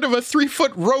at the end of a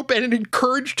 3-foot rope and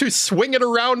encouraged to swing it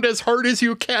around as hard as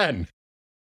you can.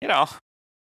 You know,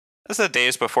 this is the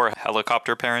days before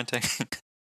helicopter parenting.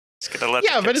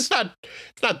 Yeah, but it's not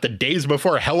the days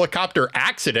before helicopter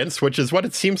accidents, which is what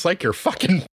it seems like you're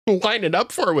fucking lining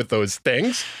up for with those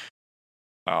things.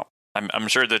 Oh, I'm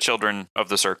sure the children of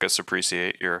the circus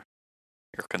appreciate your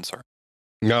concern.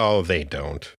 No, they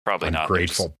don't. Probably not.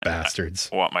 Ungrateful bastards.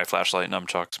 I want my flashlight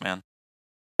nunchucks, man.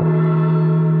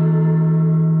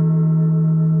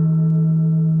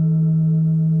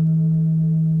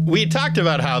 We talked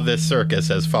about how this circus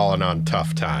has fallen on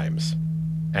tough times,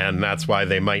 and that's why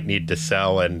they might need to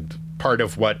sell, and part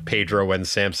of what Pedro and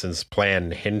Samson's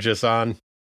plan hinges on.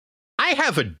 I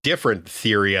have a different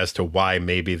theory as to why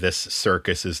maybe this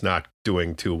circus is not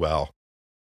doing too well.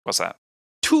 What's that?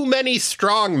 Too many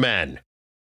strongmen.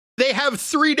 They have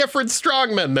 3 different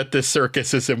strongmen that this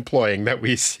circus is employing that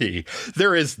we see.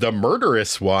 There is the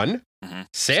murderous one,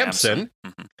 Samson.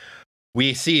 Mm-hmm.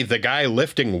 We see the guy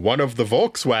lifting one of the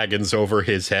Volkswagens over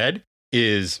his head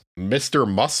is Mr.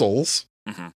 Muscles.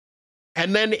 Mm-hmm.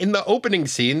 And then in the opening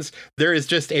scenes, there is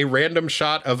just a random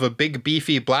shot of a big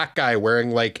beefy black guy wearing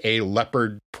like a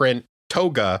leopard print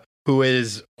toga who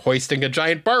is hoisting a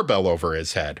giant barbell over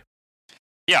his head.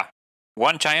 Yeah.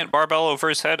 One giant barbell over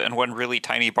his head and one really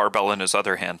tiny barbell in his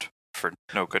other hand for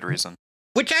no good reason.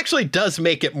 Which actually does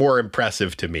make it more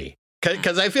impressive to me.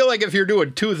 Because I feel like if you're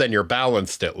doing 2, then you're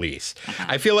balanced at least.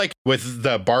 I feel like with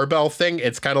the barbell thing,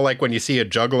 it's kind of like when you see a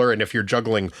juggler, and if you're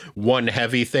juggling one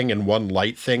heavy thing and one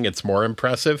light thing, it's more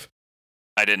impressive.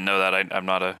 I didn't know that. I'm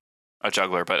not a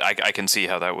juggler, but I can see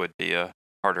how that would be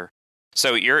harder.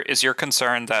 So is your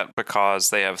concern that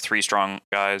because they have 3 strong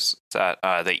guys that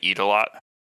they eat a lot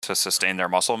to sustain their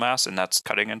muscle mass, and that's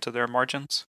cutting into their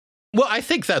margins? Well, I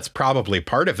think that's probably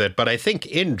part of it, but I think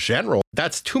in general,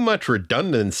 that's too much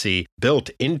redundancy built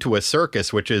into a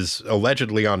circus, which is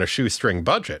allegedly on a shoestring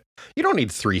budget. You don't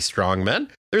need 3 strong men.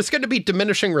 There's going to be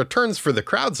diminishing returns for the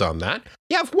crowds on that.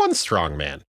 You have 1 strong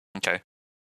man. Okay.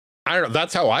 I don't know.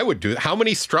 That's how I would do it. How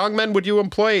many strong men would you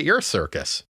employ at your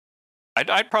circus?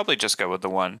 I'd probably just go with the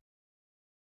 1.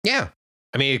 Yeah.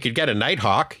 I mean, you could get a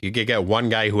Nighthawk. You could get one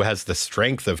guy who has the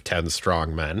strength of 10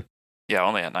 strong men. Yeah,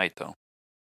 only at night, though.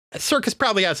 A circus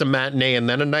probably has a matinee and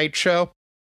then a night show.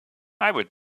 I would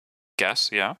guess,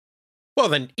 yeah. Well,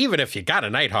 then, even if you got a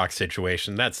Nighthawk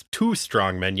situation, that's 2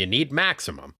 strong men you need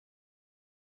maximum.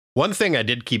 One thing I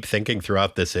did keep thinking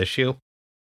throughout this issue,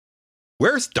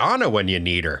 where's Donna when you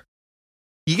need her?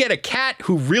 You get a cat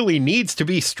who really needs to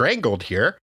be strangled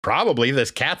here. Probably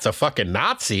this cat's a fucking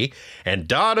Nazi, and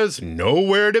Donna's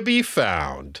nowhere to be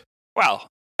found. Well,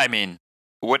 I mean,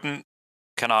 wouldn't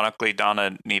canonically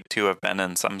Donna need to have been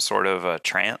in some sort of a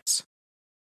trance?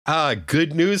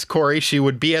 Good news, Corey, she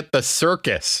would be at the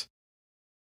circus.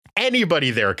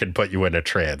 Anybody there can put you in a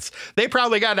trance. They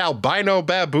probably got albino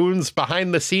baboons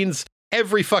behind the scenes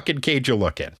every fucking cage you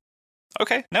look in.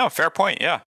 Okay, no, fair point,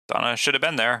 yeah. Donna should have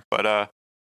been there, but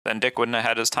then Dick wouldn't have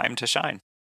had his time to shine.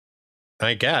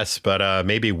 I guess, but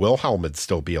maybe Wilhelm would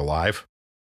still be alive.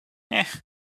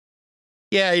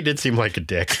 Yeah, he did seem like a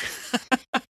dick.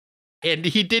 And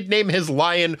he did name his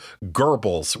lion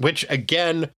Goebbels, which,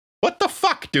 again, what the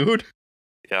fuck, dude?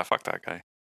 Yeah, fuck that guy.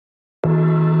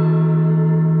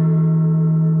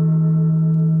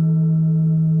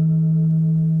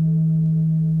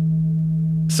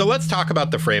 So let's talk about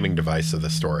the framing device of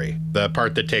the story, the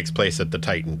part that takes place at the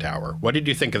Titan Tower. What did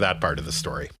you think of that part of the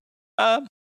story? I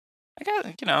guess,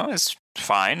 it's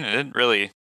fine. It didn't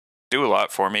really do a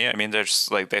lot for me. I mean, they're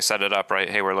just like, they set it up, right?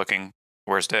 Hey, we're looking,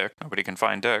 where's Dick? Nobody can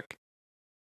find Dick.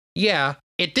 Yeah,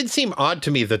 it did seem odd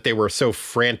to me that they were so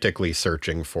frantically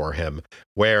searching for him,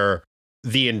 where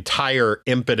the entire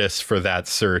impetus for that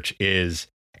search is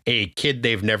a kid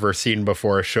they've never seen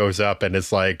before shows up and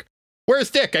is like, where's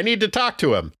Dick? I need to talk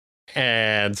to him.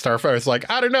 And Starfire's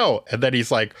like, I don't know. And then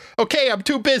he's like, okay, I'm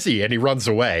too busy. And he runs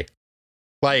away.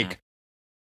 Like,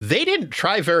 they didn't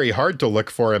try very hard to look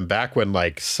for him back when,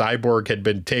 like, Cyborg had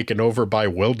been taken over by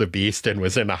Wildebeest and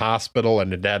was in a hospital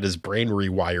and had had his brain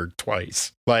rewired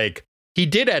twice. Like, he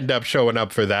did end up showing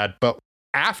up for that, but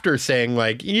after saying,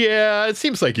 like, yeah, it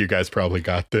seems like you guys probably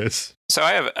got this. So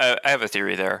I have a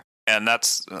theory there, and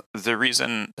that's the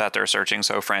reason that they're searching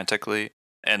so frantically,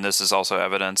 and this is also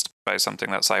evidenced by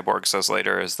something that Cyborg says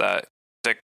later, is that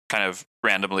Dick kind of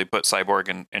randomly put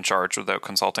Cyborg in charge without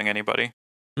consulting anybody.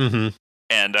 Mm-hmm.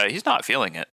 And he's not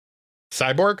feeling it.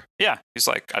 Cyborg? Yeah. He's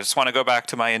like, I just want to go back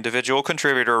to my individual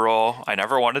contributor role. I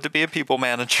never wanted to be a people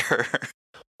manager.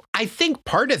 I think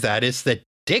part of that is that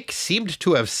Dick seemed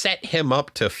to have set him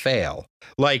up to fail.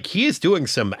 Like, he is doing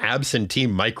some absentee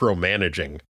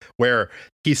micromanaging where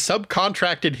he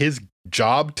subcontracted his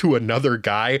job to another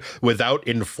guy without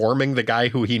informing the guy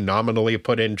who he nominally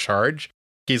put in charge.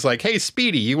 He's like, hey,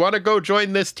 Speedy, you want to go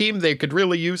join this team? They could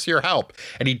really use your help.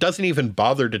 And he doesn't even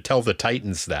bother to tell the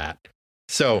Titans that.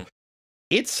 So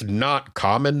it's not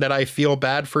common that I feel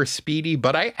bad for Speedy,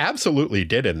 but I absolutely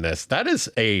did in this. That is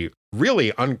a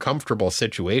really uncomfortable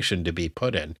situation to be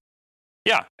put in.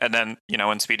 Yeah. And then,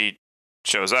 when Speedy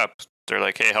shows up, they're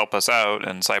like, hey, help us out.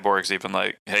 And Cyborg's even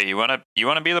like, hey, you want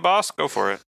to be the boss? Go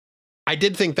for it. I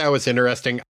did think that was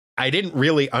interesting. I didn't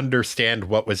really understand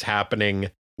what was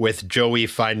happening with Joey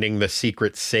finding the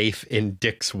secret safe in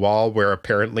Dick's wall, where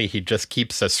apparently he just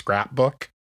keeps a scrapbook.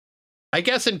 I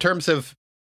guess in terms of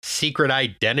secret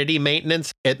identity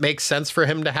maintenance, it makes sense for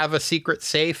him to have a secret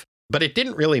safe, but it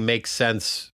didn't really make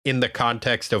sense in the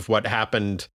context of what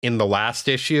happened in the last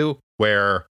issue,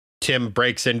 where Tim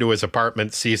breaks into his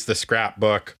apartment, sees the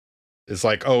scrapbook, is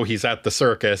like, oh, he's at the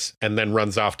circus, and then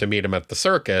runs off to meet him at the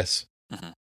circus. Mm-hmm.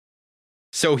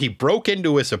 So he broke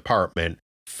into his apartment,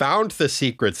 found the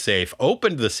secret safe,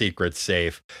 opened the secret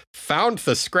safe, found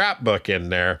the scrapbook in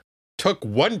there, took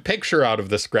one picture out of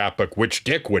the scrapbook, which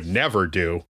Dick would never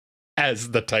do,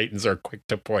 as the Titans are quick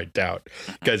to point out,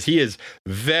 because he is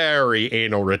very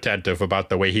anal retentive about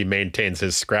the way he maintains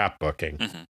his scrapbooking.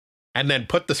 Mm-hmm. And then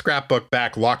put the scrapbook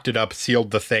back, locked it up,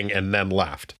 sealed the thing, and then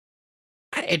left.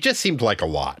 It just seemed like a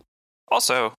lot.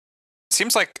 Also, it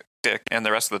seems like Dick and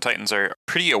the rest of the Titans are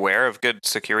pretty aware of good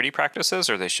security practices,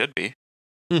 or they should be.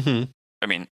 Mm-hmm. I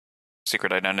mean,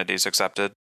 secret identities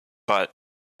accepted, but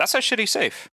that's a shitty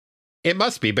safe. It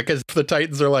must be, because the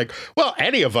Titans are like, well,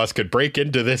 any of us could break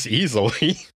into this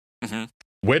easily. Mm-hmm.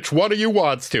 Which one of you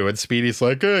wants to? And Speedy's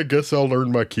like, I guess I'll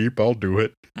earn my keep. I'll do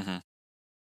it. Mm-hmm.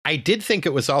 I did think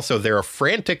it was also, they're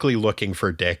frantically looking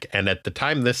for Dick. And at the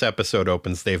time this episode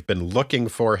opens, they've been looking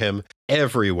for him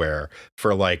everywhere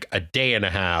for like a day and a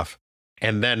half.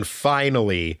 And then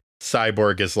finally,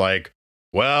 Cyborg is like,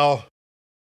 well,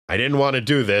 I didn't want to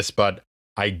do this, but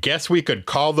I guess we could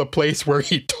call the place where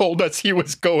he told us he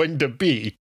was going to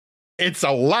be. It's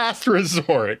a last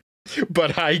resort,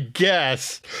 but I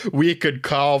guess we could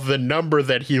call the number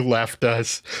that he left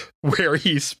us where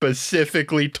he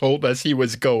specifically told us he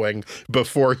was going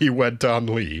before he went on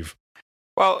leave.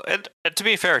 Well, and to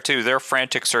be fair, too, their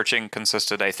frantic searching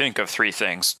consisted, I think, of three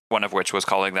things. One of which was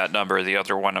calling that number, the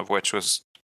other one of which was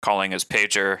calling his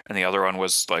pager, and the other one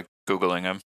was, like, Googling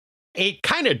him. It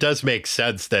kind of does make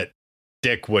sense that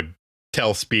Dick would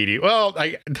tell Speedy, well,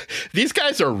 these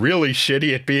guys are really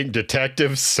shitty at being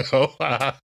detectives, so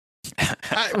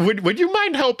would you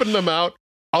mind helping them out?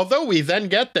 Although we then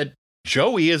get that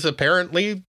Joey is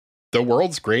apparently the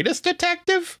world's greatest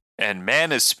detective. And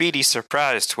man, is Speedy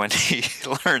surprised when he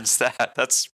learns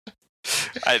that.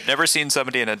 I've never seen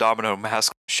somebody in a domino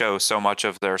mask show so much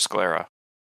of their sclera.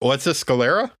 What's a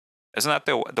sclera? Isn't that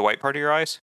the white part of your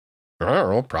eyes? I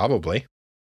don't know, probably.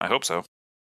 I hope so.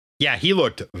 Yeah, he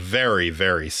looked very,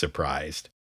 very surprised.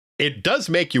 It does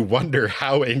make you wonder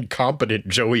how incompetent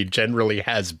Joey generally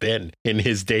has been in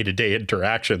his day-to-day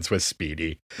interactions with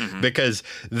Speedy, because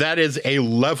that is a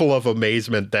level of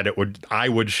amazement that I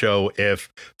would show if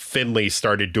Finley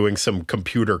started doing some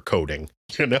computer coding,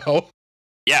 you know?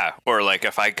 Yeah, or like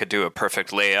if I could do a perfect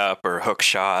layup or hook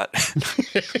shot.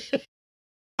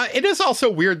 It is also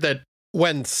weird that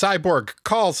when Cyborg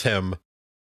calls him,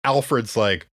 Alfred's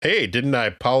like, hey, didn't I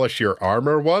polish your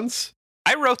armor once?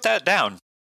 I wrote that down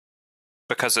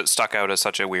because it stuck out as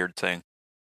such a weird thing.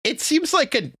 It seems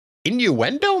like an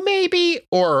innuendo, maybe?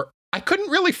 Or I couldn't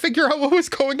really figure out what was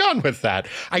going on with that.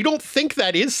 I don't think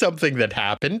that is something that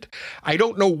happened. I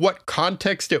don't know what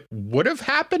context it would have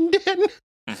happened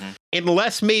in.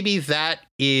 Unless maybe that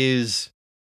is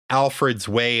Alfred's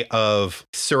way of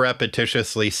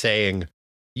surreptitiously saying,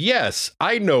 yes,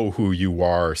 I know who you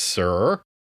are, sir.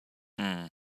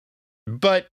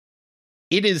 But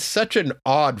it is such an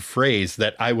odd phrase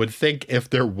that I would think if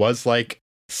there was like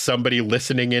somebody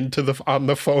listening into on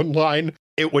the phone line,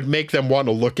 it would make them want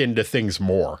to look into things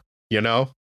more, you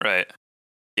know? Right.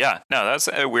 Yeah, no, that's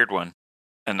a weird one.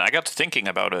 And I got to thinking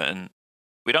about it, and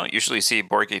we don't usually see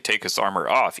Borgie take his armor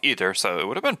off either, so it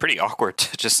would have been pretty awkward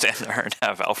to just stand there and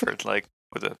have Alfred like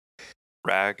with a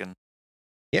rag and...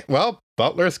 Yeah, well,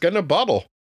 Butler's gonna bottle.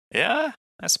 Yeah,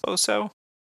 I suppose so.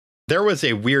 There was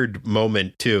a weird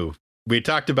moment, too. We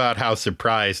talked about how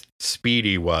surprised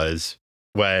Speedy was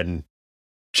when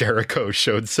Jericho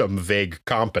showed some vague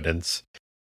competence.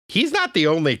 He's not the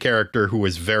only character who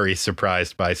was very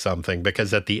surprised by something,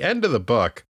 because at the end of the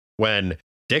book, when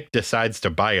Dick decides to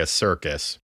buy a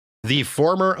circus, The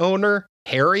former owner,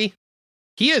 Harry,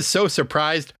 he is so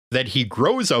surprised that he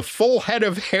grows a full head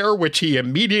of hair, which he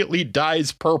immediately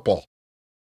dyes purple.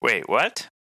 Wait, what?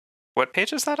 What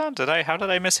page is that on? How did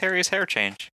I miss Harry's hair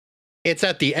change? It's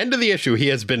at the end of the issue. He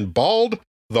has been bald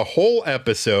the whole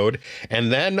episode.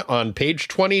 And then on page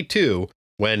 22,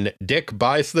 when Dick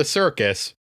buys the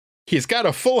circus, he's got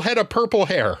a full head of purple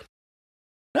hair.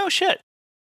 No shit.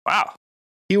 Wow.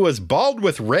 He was bald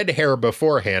with red hair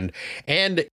beforehand,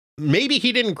 and maybe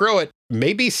he didn't grow it.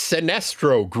 Maybe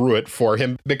Sinestro grew it for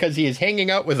him because he is hanging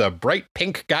out with a bright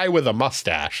pink guy with a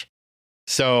mustache.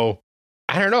 So,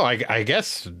 I don't know. I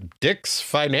guess Dick's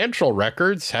financial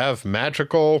records have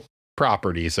magical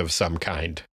properties of some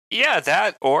kind. Yeah,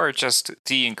 that or just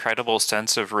the incredible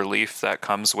sense of relief that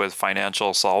comes with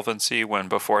financial solvency when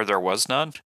before there was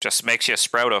none. Just makes you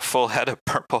sprout a full head of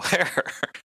purple hair.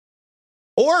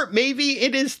 Or maybe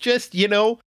it is just,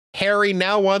 Harry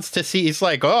now wants to see, he's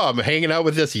like, oh, I'm hanging out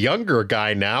with this younger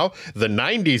guy now. The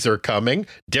 90s are coming.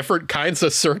 Different kinds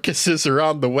of circuses are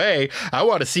on the way. I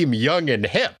want to see him young and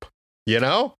hip,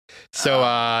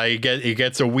 So he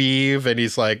gets a weave and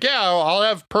he's like, yeah, I'll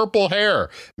have purple hair.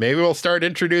 Maybe we'll start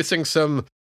introducing some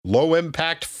low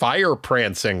impact fire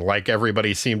prancing like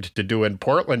everybody seemed to do in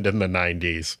Portland in the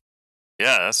 90s.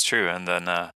 Yeah, that's true. And then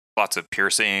lots of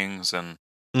piercings and...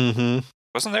 Mm-hmm.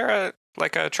 Wasn't there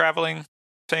a traveling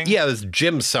thing? Yeah, it was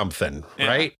Jim something,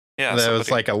 right? Yeah, that was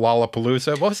like a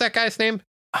Lollapalooza. What was that guy's name?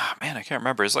 Ah, man, I can't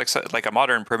remember. It's like a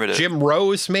modern primitive. Jim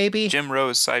Rose, maybe? Jim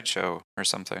Rose sideshow or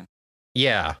something.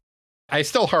 Yeah. I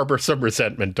still harbor some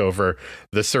resentment over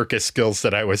the circus skills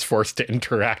that I was forced to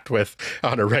interact with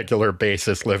on a regular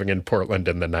basis living in Portland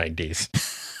in the 90s.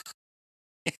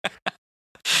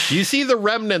 You see the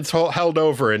remnants held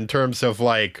over in terms of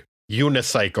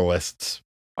unicyclists.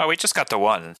 Well, we just got the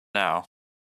one now.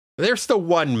 There's the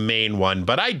one main one,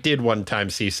 but I did one time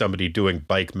see somebody doing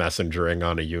bike messengering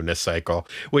on a unicycle,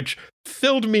 which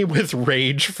filled me with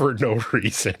rage for no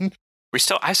reason.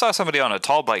 I saw somebody on a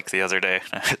tall bike the other day.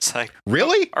 It's like,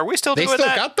 really? Are we still doing that? They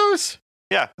still got those?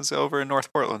 Yeah, it's over in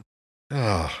North Portland.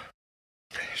 Oh,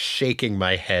 shaking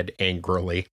my head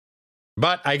angrily.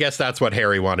 But I guess that's what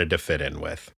Harry wanted to fit in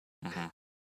with. Mm-hmm.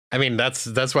 I mean, that's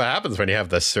what happens when you have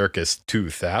the Circus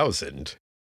 2000.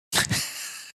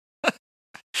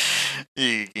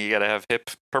 You gotta have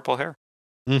hip purple hair.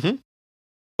 Mm-hmm.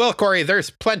 Well, Corey, there's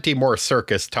plenty more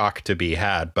circus talk to be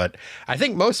had, but I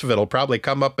think most of it'll probably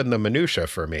come up in the minutia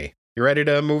for me. You ready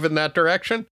to move in that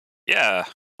direction? Yeah,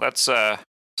 let's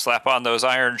slap on those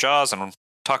iron jaws and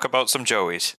talk about some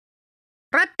Joeys.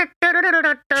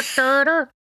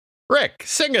 Rick,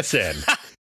 sing us in.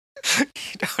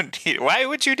 Why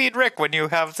would you need Rick when you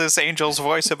have this angel's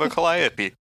voice of a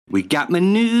calliope? We got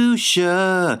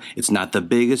minutia. It's not the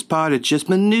biggest part, it's just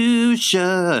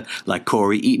minutia. Like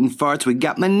Corey eating farts, we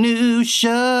got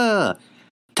minutia.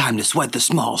 Time to sweat the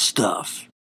small stuff.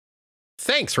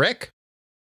 Thanks, Rick.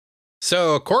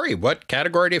 So, Corey, what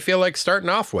category do you feel like starting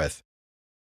off with?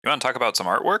 You want to talk about some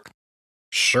artwork?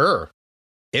 Sure.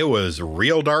 It was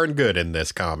real darn good in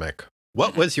this comic.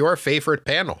 What was your favorite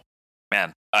panel?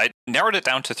 Man, I narrowed it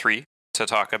down to 3 to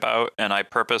talk about, and I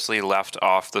purposely left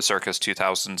off the Circus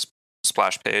 2000's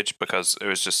splash page because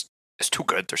it's too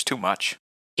good. There's too much.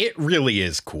 It really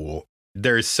is cool.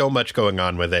 There's so much going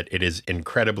on with it. It is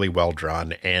incredibly well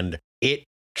drawn, and it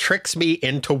tricks me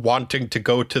into wanting to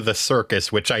go to the circus,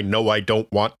 which I know I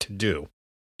don't want to do.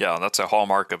 Yeah, that's a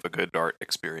hallmark of a good art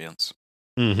experience.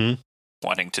 Mm-hmm.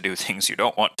 Wanting to do things you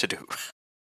don't want to do.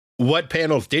 What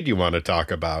panels did you want to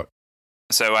talk about?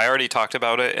 So I already talked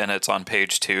about it, and it's on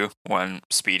page 2 when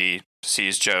Speedy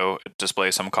sees Joe display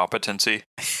some competency.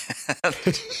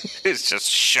 He's just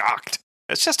shocked.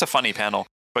 It's just a funny panel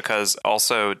because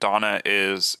also Donna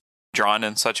is drawn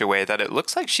in such a way that it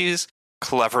looks like she's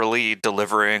cleverly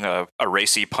delivering a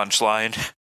racy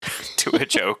punchline to a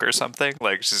joke or something.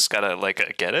 Like she's got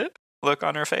a get it look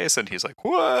on her face, and he's like,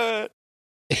 what?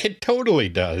 It totally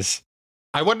does.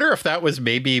 I wonder if that was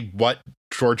maybe what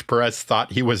George Perez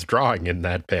thought he was drawing in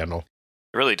that panel.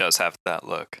 It really does have that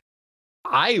look.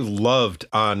 I loved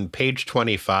on page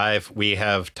 25, we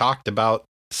have talked about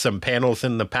some panels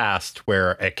in the past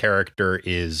where a character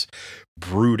is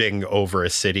brooding over a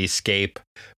cityscape,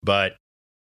 but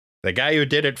the guy who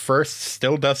did it first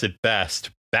still does it best.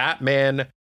 Batman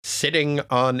sitting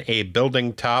on a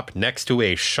building top next to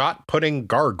a shot-putting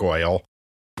gargoyle,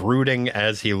 brooding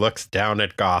as he looks down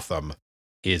at Gotham,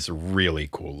 is really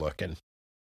cool looking.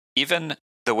 Even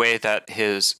the way that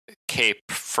his cape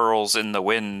furls in the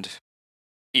wind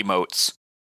emotes,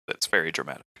 that's very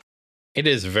dramatic. It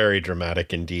is very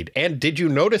dramatic indeed. And did you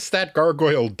notice that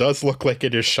gargoyle does look like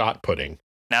it is shot putting?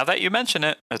 Now that you mention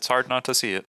it, it's hard not to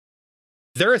see it.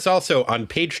 There is also, on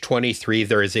page 23,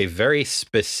 there is a very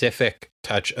specific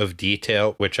touch of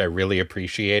detail, which I really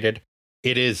appreciated.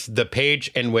 It is the page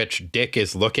in which Dick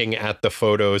is looking at the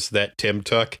photos that Tim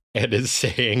took and is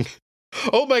saying,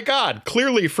 "Oh my God,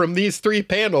 clearly from these 3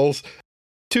 panels,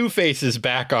 Two-Face is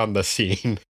back on the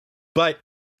scene." But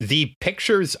the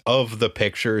pictures of the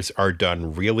pictures are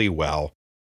done really well.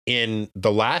 In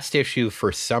the last issue,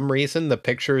 for some reason, the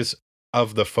pictures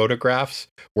of the photographs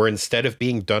were, instead of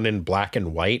being done in black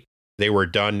and white, they were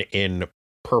done in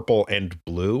purple and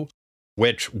blue,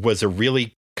 which was a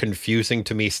really confusing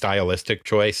to me stylistic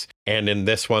choice. And in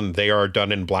this one, they are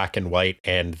done in black and white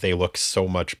and they look so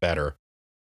much better.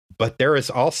 But there is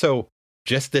also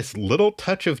just this little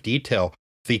touch of detail,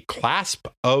 the clasp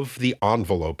of the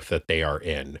envelope that they are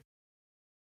in.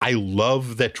 I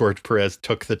love that George Perez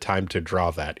took the time to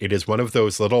draw that. It is one of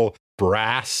those little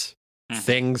brass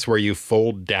things where you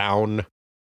fold down,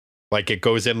 like it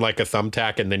goes in like a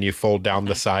thumbtack and then you fold down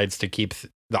the sides to keep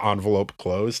the envelope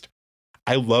closed.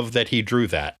 I love that he drew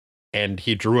that, and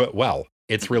he drew it well.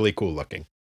 It's really cool looking.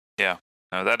 Yeah,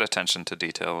 no, that attention to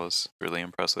detail is really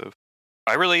impressive.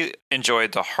 I really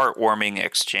enjoyed the heartwarming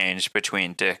exchange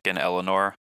between Dick and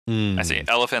Eleanor. I see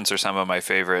elephants are some of my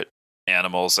favorite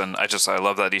animals, and I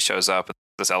love that he shows up.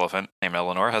 This elephant named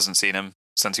Eleanor hasn't seen him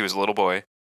since he was a little boy,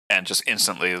 and just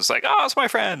instantly is like, "Oh, it's my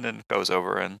friend," and goes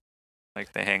over and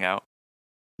like they hang out.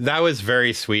 That was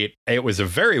very sweet. It was a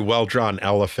very well-drawn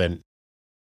elephant.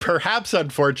 Perhaps,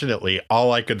 unfortunately,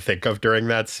 all I could think of during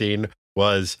that scene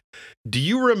was, do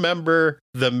you remember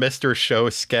the Mr. Show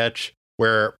sketch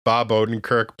where Bob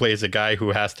Odenkirk plays a guy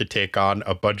who has to take on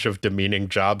a bunch of demeaning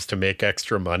jobs to make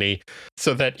extra money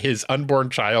so that his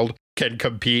unborn child can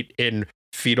compete in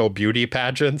fetal beauty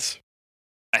pageants?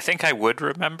 I think I would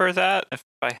remember that if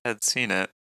I had seen it.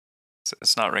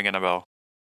 It's not ringing a bell.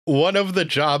 One of the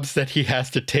jobs that he has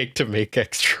to take to make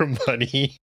extra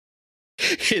money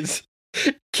is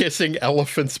kissing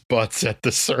elephants' butts at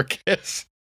the circus.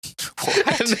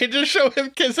 What? And they just show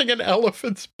him kissing an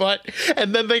elephant's butt,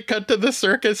 and then they cut to the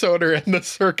circus owner, and the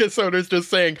circus owner's just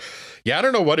saying, "Yeah, I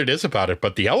don't know what it is about it,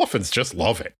 but the elephants just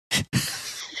love it."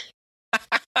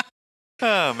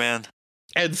 Oh, man.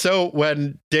 And so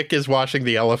when Dick is watching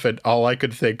the elephant, all I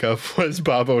could think of was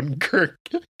Bob Odenkirk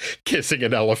kissing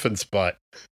an elephant's butt.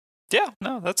 Yeah,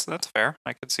 no, that's fair.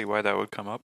 I could see why that would come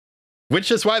up. Which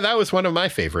is why that was one of my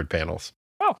favorite panels.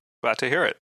 Oh, glad to hear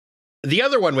it. The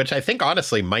other one, which I think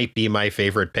honestly might be my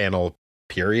favorite panel,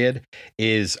 period,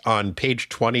 is on page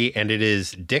 20, and it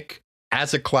is Dick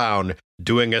as a clown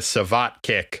doing a savate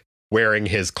kick wearing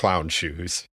his clown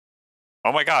shoes.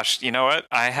 Oh my gosh, you know what?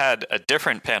 I had a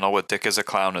different panel with Dick as a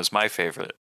clown as my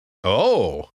favorite.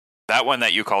 Oh. That one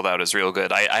that you called out is real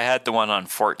good. I had the one on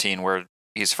 14 where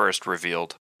he's first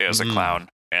revealed as a clown,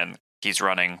 and he's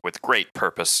running with great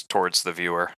purpose towards the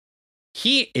viewer.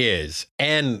 He is.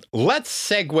 And let's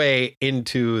segue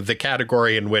into the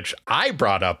category in which I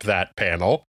brought up that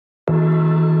panel.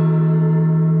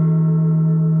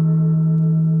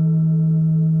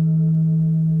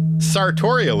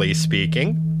 Sartorially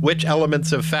speaking, which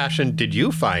elements of fashion did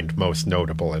you find most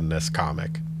notable in this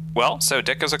comic? Well, so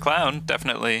Dick as a clown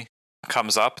definitely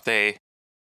comes up. They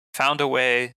found a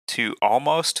way to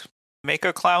almost make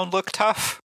a clown look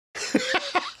tough.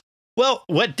 Well,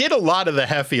 what did a lot of the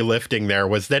heavy lifting there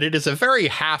was that it is a very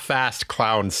half-assed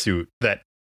clown suit that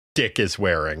Dick is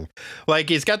wearing. Like,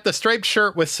 he's got the striped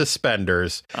shirt with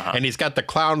suspenders, and he's got the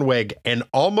clown wig and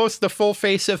almost the full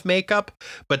face of makeup,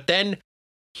 but then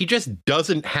he just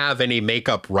doesn't have any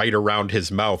makeup right around his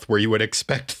mouth where you would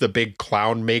expect the big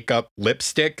clown makeup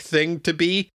lipstick thing to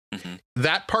be.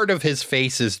 That part of his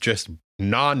face is just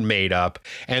non-made up,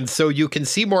 and so you can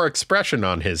see more expression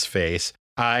on his face.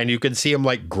 And you can see him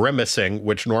like grimacing,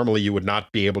 which normally you would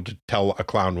not be able to tell a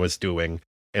clown was doing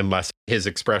unless his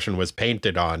expression was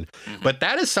painted on. But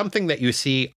that is something that you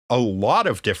see a lot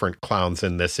of different clowns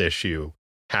in this issue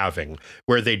having,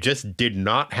 where they just did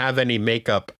not have any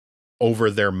makeup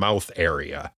over their mouth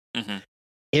area.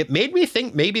 It made me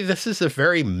think maybe this is a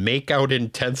very make-out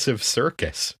intensive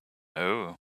circus.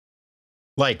 Oh.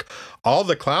 Like, all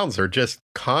the clowns are just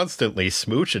constantly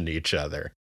smooching each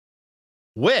other.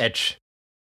 Which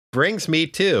brings me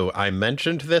to, I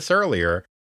mentioned this earlier,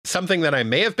 something that I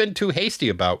may have been too hasty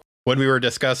about when we were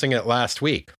discussing it last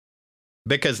week.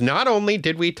 Because not only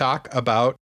did we talk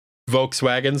about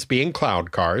Volkswagens being clown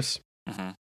cars,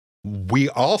 we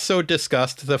also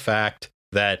discussed the fact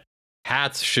that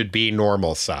hats should be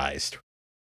normal sized.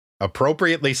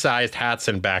 Appropriately sized hats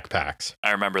and backpacks.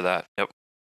 I remember that. Yep.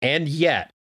 And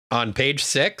yet, on page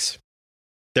 6,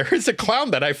 there is a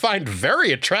clown that I find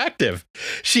very attractive.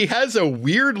 She has a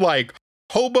weird, like,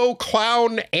 hobo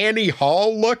clown Annie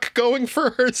Hall look going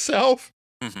for herself.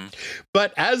 Mm-hmm.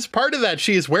 But as part of that,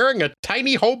 she is wearing a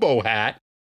tiny hobo hat.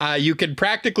 You can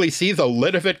practically see the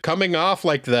lid of it coming off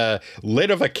like the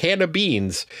lid of a can of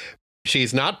beans.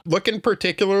 She's not looking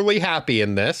particularly happy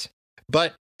in this,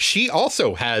 but she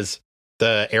also has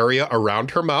the area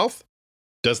around her mouth,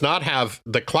 does not have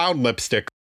the clown lipstick.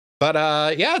 But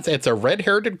yeah, it's a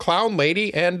red-haired clown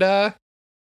lady, and I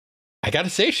gotta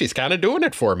say, she's kind of doing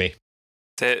it for me.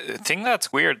 The thing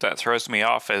that's weird that throws me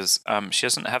off is she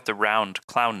doesn't have the round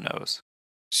clown nose.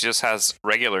 She just has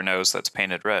regular nose that's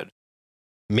painted red.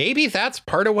 Maybe that's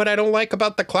part of what I don't like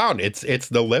about the clown. It's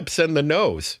the lips and the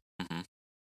nose. Mm-hmm.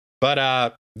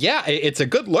 But yeah, it's a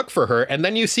good look for her. And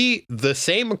then you see the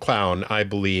same clown, I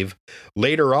believe,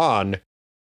 later on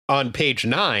page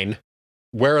 9,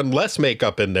 wearing less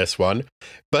makeup in this one.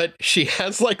 But she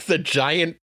has like the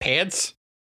giant pants,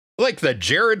 like the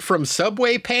Jared from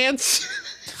Subway pants,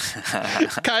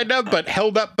 kind of, but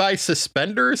held up by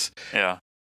suspenders. Yeah.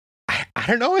 I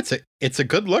don't know. It's a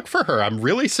good look for her. I'm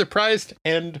really surprised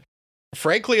and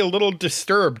frankly a little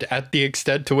disturbed at the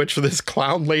extent to which this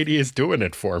clown lady is doing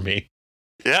it for me.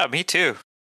 Yeah, me too.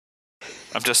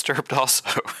 I'm disturbed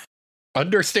also.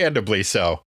 Understandably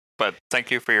so. But thank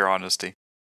you for your honesty.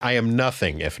 I am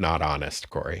nothing if not honest,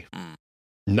 Corey.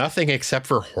 Nothing except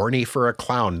for horny for a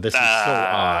clown. This is so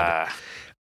odd.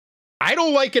 I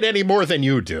don't like it any more than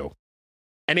you do.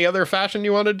 Any other fashion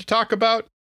you wanted to talk about?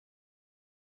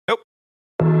 Nope.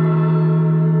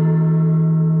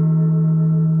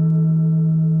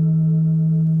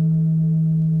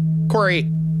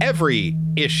 Corey, every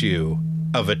issue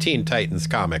of a Teen Titans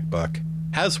comic book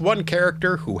has one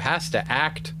character who has to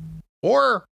act,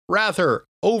 or rather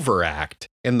overact,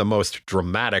 in the most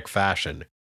dramatic fashion.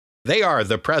 They are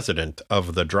the president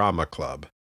of the drama club.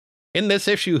 In this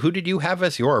issue, who did you have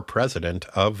as your president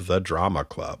of the drama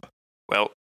club?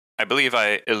 Well, I believe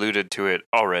I alluded to it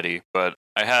already, but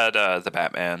I had the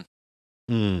Batman.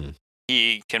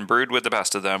 He can brood with the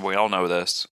best of them. We all know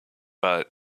this. But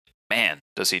man,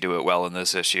 does he do it well in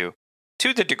this issue.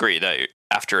 To the degree that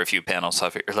after a few panels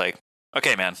of it, you're like,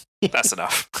 okay, man, that's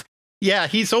enough. Yeah,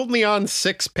 he's only on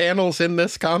 6 panels in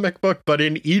this comic book, but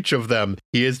in each of them,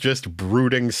 he is just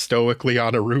brooding stoically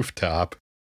on a rooftop,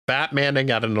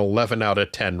 Batmaning at an 11 out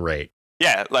of 10 rate.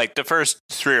 Yeah, like the first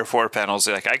 3 or 4 panels,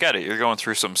 like, I get it, you're going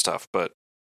through some stuff, but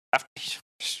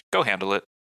go handle it.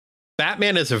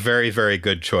 Batman is a very, very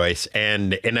good choice,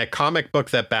 and in a comic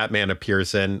book that Batman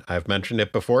appears in, I've mentioned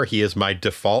it before, he is my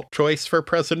default choice for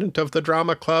president of the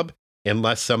drama club,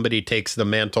 unless somebody takes the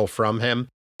mantle from him.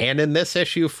 And in this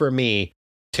issue, for me,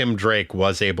 Tim Drake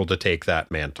was able to take that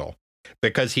mantle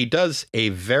because he does a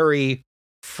very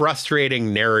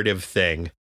frustrating narrative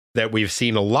thing that we've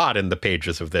seen a lot in the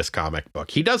pages of this comic book.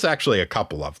 He does actually a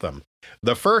couple of them.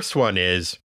 The first one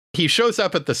is he shows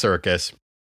up at the circus.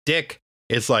 Dick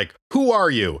is like, "Who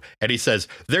are you?" And he says,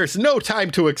 "There's no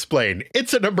time to explain.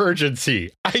 It's an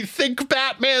emergency. I think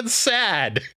Batman's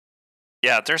sad."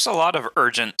 Yeah, there's a lot of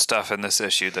urgent stuff in this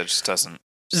issue that just doesn't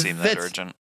seem that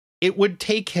urgent. It would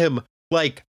take him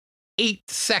like 8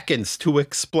 seconds to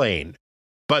explain,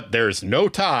 but there's no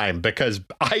time because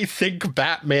I think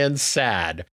Batman's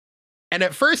sad. And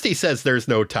at first he says there's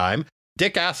no time.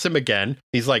 Dick asks him again.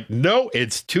 He's like, "No,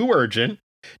 it's too urgent."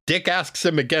 Dick asks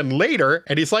him again later,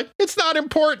 and he's like, "It's not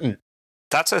important."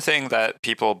 That's a thing that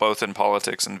people both in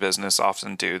politics and business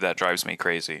often do that drives me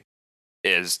crazy,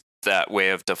 is that way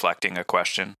of deflecting a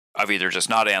question, of either just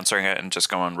not answering it and just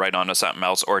going right on to something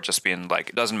else, or just being like,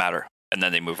 it doesn't matter, and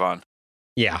then they move on.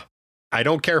 Yeah. I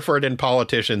don't care for it in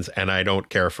politicians, and I don't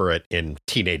care for it in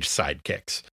teenage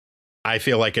sidekicks. I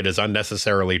feel like it is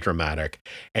unnecessarily dramatic.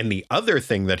 And the other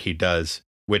thing that he does,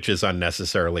 which is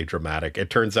unnecessarily dramatic,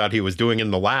 it turns out he was doing in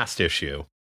the last issue,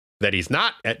 that he's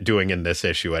not doing in this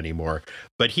issue anymore,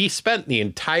 but he spent the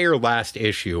entire last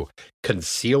issue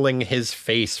concealing his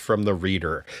face from the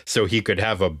reader so he could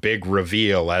have a big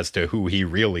reveal as to who he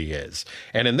really is.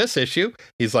 And in this issue,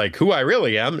 he's like, "Who I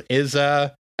really am is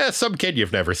some kid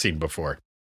you've never seen before."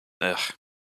 Ugh.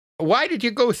 Why did you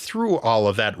go through all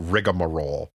of that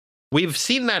rigmarole? We've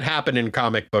seen that happen in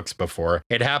comic books before.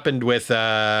 It happened with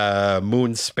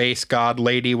Moon Space God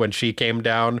Lady when she came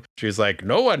down. She's like,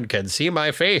 "No one can see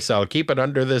my face. I'll keep it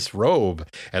under this robe."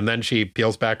 And then she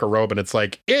peels back her robe and it's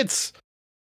like, "It's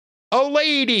a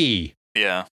lady."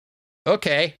 Yeah.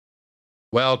 Okay.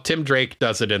 Well, Tim Drake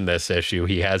does it in this issue.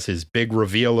 He has his big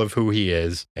reveal of who he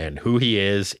is, and who he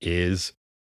is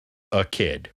a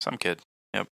kid. Some kid.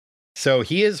 Yep. So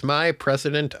he is my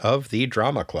president of the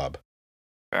drama club.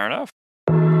 Fair enough.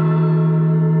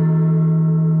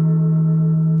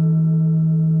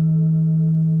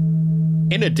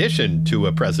 In addition to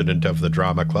a president of the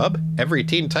drama club, every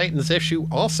Teen Titans issue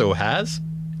also has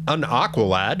an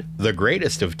Aqualad, the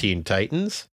greatest of Teen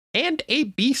Titans, and a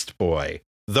Beast Boy,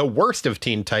 the worst of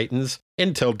Teen Titans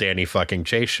until Danny fucking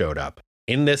Chase showed up.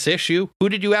 In this issue, who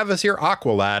did you have as your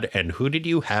Aqualad and who did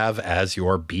you have as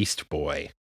your Beast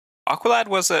Boy? Aqualad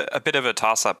was a bit of a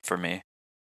toss-up for me.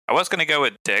 I was going to go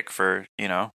with Dick for,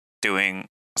 doing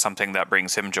something that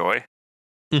brings him joy,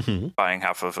 buying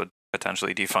half of a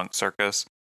potentially defunct circus,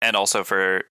 and also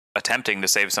for attempting to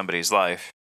save somebody's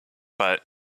life. But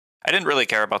I didn't really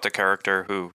care about the character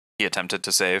who he attempted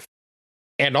to save.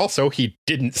 And also, he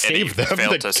didn't save them.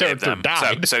 Failed to save them.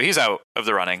 Died. So he's out of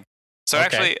the running. So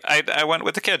actually, I went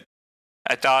with the kid.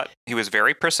 I thought he was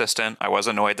very persistent. I was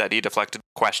annoyed that he deflected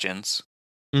questions.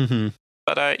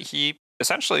 But he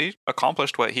essentially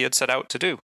accomplished what he had set out to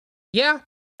do. Yeah,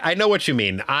 I know what you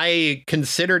mean. I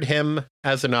considered him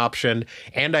as an option,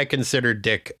 and I considered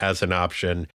Dick as an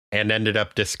option, and ended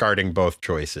up discarding both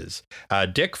choices.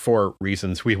 Dick for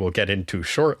reasons we will get into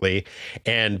shortly,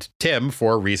 and Tim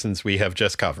for reasons we have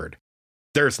just covered.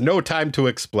 There's no time to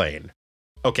explain.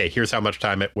 Okay, here's how much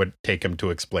time it would take him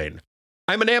to explain.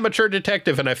 I'm an amateur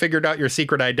detective, and I figured out your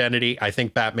secret identity. I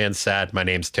think Batman's sad. My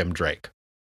name's Tim Drake.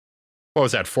 What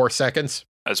was that, 4 seconds?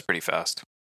 That's pretty fast.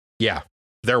 Yeah,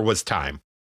 there was time.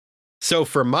 So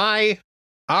for my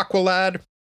Aqualad,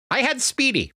 I had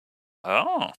Speedy.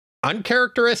 Oh.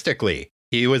 Uncharacteristically,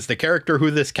 he was the character who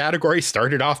this category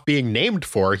started off being named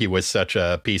for. He was such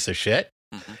a piece of shit.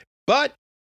 But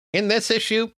in this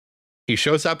issue, he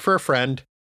shows up for a friend.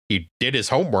 He did his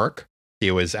homework. He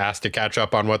was asked to catch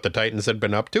up on what the Titans had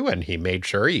been up to, and he made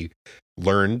sure he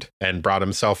learned and brought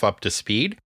himself up to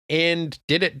speed, and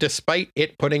did it despite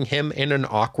it putting him in an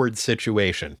awkward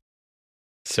situation.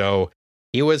 So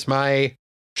he was my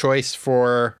choice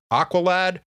for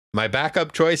Aqualad. My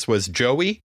backup choice was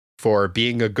Joey for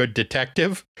being a good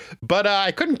detective, but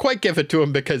I couldn't quite give it to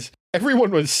him because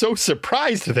everyone was so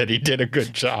surprised that he did a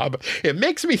good job. It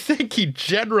makes me think he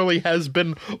generally has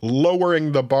been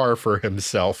lowering the bar for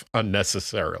himself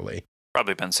unnecessarily.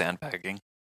 Probably been sandbagging.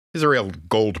 He's a real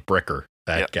gold bricker,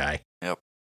 that guy. Yep.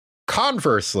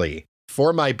 Conversely,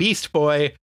 for my Beast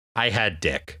Boy, I had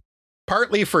Dick.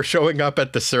 Partly for showing up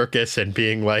at the circus and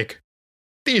being like,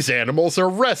 these animals are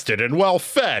rested and well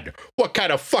fed. What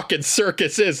kind of fucking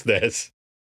circus is this?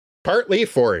 Partly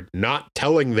for not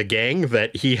telling the gang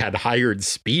that he had hired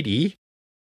Speedy.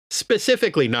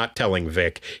 Specifically not telling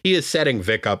Vic. He is setting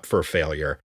Vic up for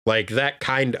failure. Like that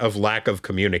kind of lack of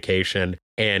communication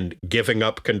and giving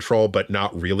up control, but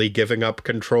not really giving up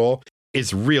control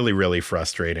is really, really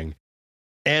frustrating.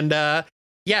 And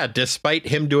despite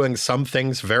him doing some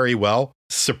things very well,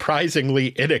 surprisingly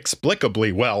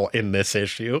inexplicably well in this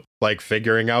issue, like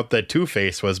figuring out that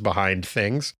Two-Face was behind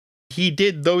things, he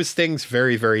did those things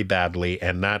very, very badly,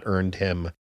 and that earned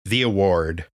him the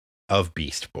award of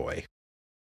Beast Boy.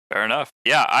 Fair enough.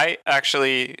 Yeah, I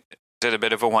actually did a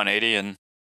bit of a 180, and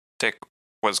Dick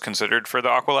was considered for the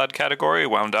Aqualad category,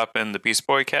 wound up in the Beast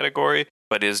Boy category,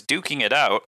 but is duking it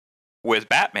out with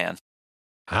Batman.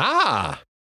 Ah!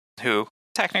 Who,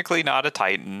 technically not a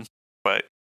Titan, but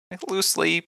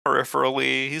loosely,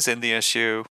 peripherally, he's in the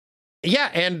issue. Yeah,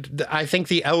 and I think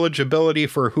the eligibility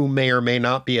for who may or may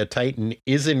not be a Titan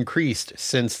is increased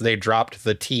since they dropped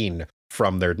the teen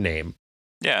from their name.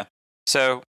 Yeah,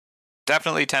 so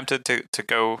definitely tempted to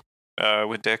go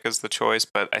with Dick as the choice,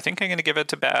 but I think I'm going to give it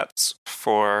to Bats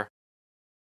for...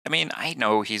 I mean, I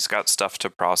know he's got stuff to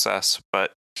process,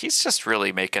 but he's just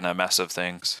really making a mess of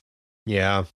things.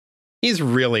 Yeah, he's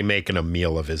really making a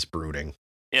meal of his brooding.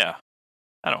 Yeah,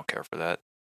 I don't care for that.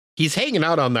 He's hanging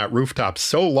out on that rooftop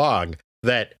so long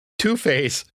that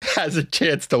Two-Face has a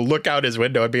chance to look out his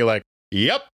window and be like,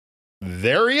 yep,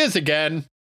 there he is again.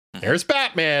 There's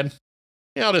Batman.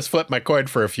 Yeah, I'll just flip my coin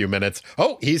for a few minutes.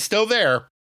 Oh, he's still there.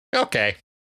 Okay.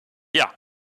 Yeah.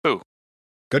 Boo.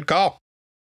 Good call.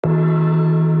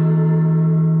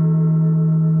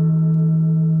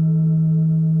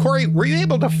 Corey, were you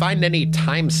able to find any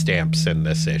timestamps in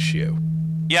this issue?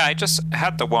 Yeah, I just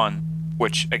had the one,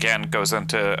 which again goes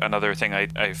into another thing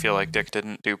I feel like Dick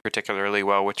didn't do particularly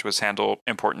well, which was handle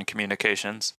important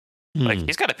communications. Like,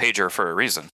 he's got a pager for a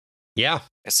reason. Yeah.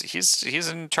 He's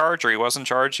in charge, or he was in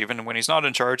charge. Even when he's not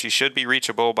in charge, he should be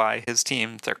reachable by his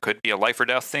team. There could be a life or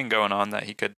death thing going on that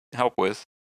he could help with.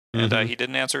 And he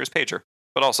didn't answer his pager.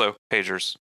 But also,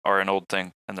 pagers are an old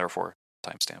thing, and therefore,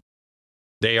 timestamp.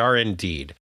 They are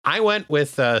indeed. I went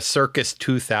with Circus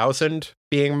 2000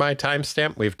 being my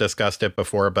timestamp. We've discussed it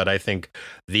before, but I think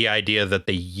the idea that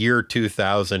the year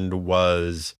 2000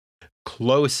 was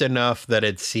close enough that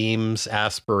it seems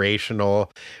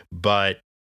aspirational, but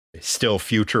still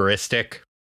futuristic,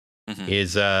 Mhm.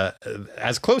 is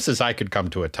as close as I could come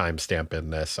to a timestamp in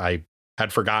this. I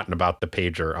had forgotten about the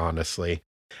pager, honestly.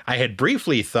 I had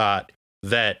briefly thought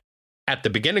that at the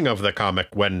beginning of the comic,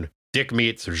 when Dick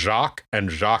meets Jacques and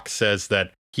Jacques says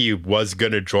that he was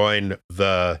going to join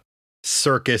the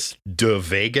Circus de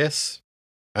Vegas,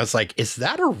 I was like, is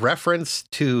that a reference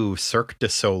to Cirque du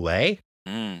Soleil?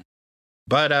 Mm.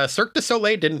 But Cirque du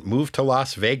Soleil didn't move to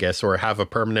Las Vegas or have a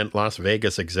permanent Las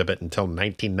Vegas exhibit until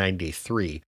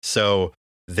 1993. So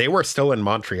they were still in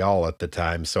Montreal at the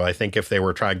time. So I think if they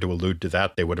were trying to allude to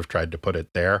that, they would have tried to put it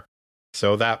there.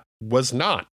 So that was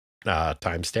not a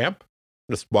timestamp.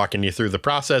 Just walking you through the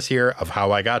process here of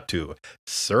how I got to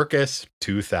Circus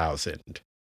 2000.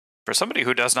 For somebody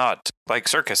who does not like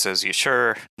circuses, you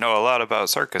sure know a lot about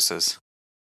circuses.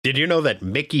 Did you know that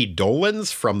Mickey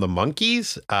Dolenz from the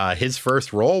Monkees, his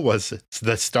first role was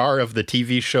the star of the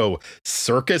TV show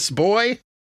Circus Boy?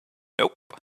 Nope.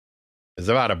 It's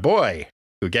about a boy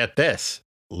who, get this,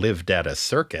 lived at a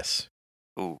circus.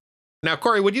 Ooh. Now,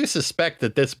 Corey, would you suspect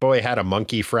that this boy had a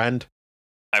monkey friend?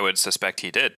 I would suspect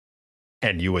he did.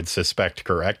 And you would suspect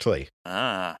correctly.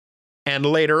 Ah. And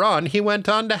later on, he went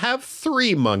on to have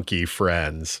 3 monkey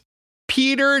friends.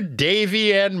 Peter,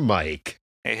 Davy, and Mike.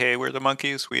 Hey, we're the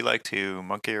monkeys. We like to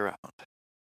monkey around.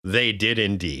 They did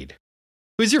indeed.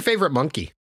 Who's your favorite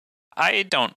monkey? I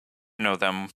don't know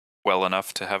them well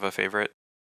enough to have a favorite.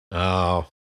 Oh,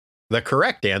 the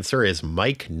correct answer is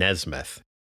Mike Nesmith.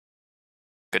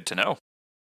 Good to know.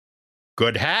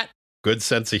 Good hat, good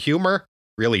sense of humor,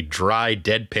 really dry,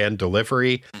 deadpan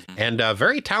delivery, and a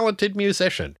very talented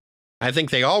musician. I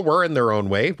think they all were in their own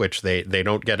way, which they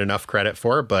don't get enough credit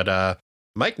for, but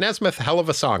Mike Nesmith, hell of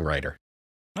a songwriter.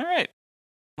 All right.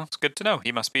 That's good to know.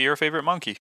 He must be your favorite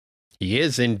monkey. He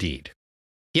is indeed.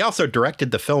 He also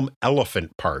directed the film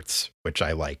Elephant Parts, which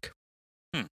I like.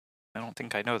 I don't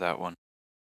think I know that one.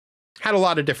 Had a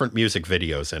lot of different music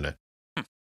videos in it.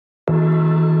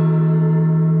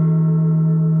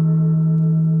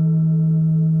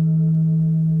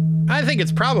 I think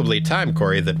it's probably time,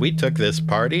 Corey, that we took this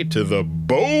party to the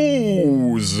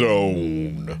Bo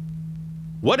Zone.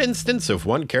 What instance of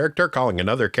one character calling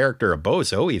another character a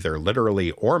bozo, either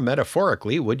literally or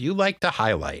metaphorically, would you like to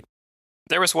highlight?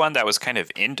 There was one that was kind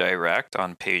of indirect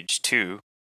on page 2.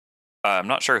 I'm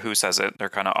not sure who says it. They're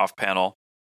kind of off panel.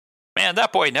 Man,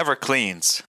 that boy never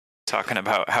cleans. Talking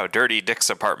about how dirty Dick's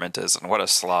apartment is and what a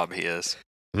slob he is.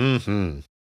 I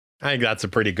think that's a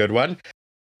pretty good one.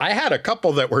 I had a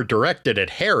couple that were directed at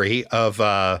Harry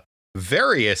of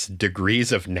various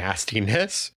degrees of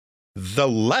nastiness. The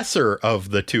lesser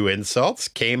of the 2 insults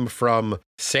came from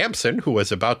Samson, who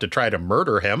was about to try to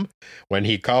murder him when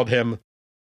he called him,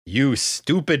 "You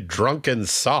stupid drunken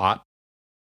sot."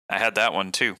 I had that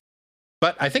one too.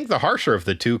 But I think the harsher of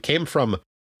the 2 came from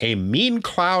a mean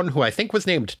clown who I think was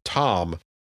named Tom,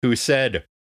 who said,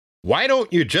 "Why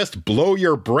don't you just blow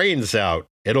your brains out?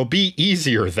 It'll be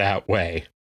easier that way."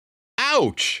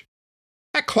 Ouch!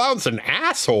 That clown's an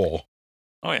asshole.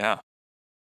 Oh, yeah.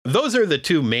 Those are the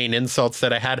 2 main insults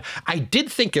that I had. I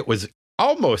did think it was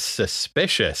almost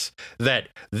suspicious that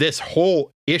this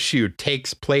whole issue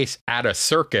takes place at a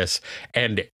circus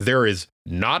and there is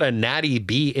not a Natty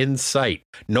B in sight.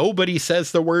 Nobody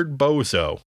says the word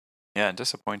bozo. Yeah,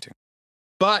 disappointing.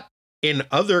 But in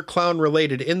other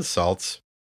clown-related insults,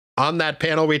 on that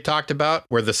panel we talked about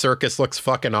where the circus looks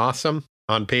fucking awesome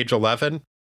on page 11,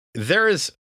 there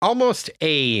is almost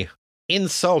a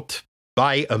insult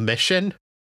by omission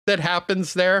that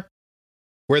happens there,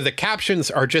 where the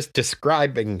captions are just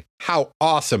describing how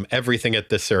awesome everything at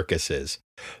the circus is.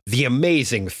 The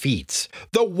amazing feats,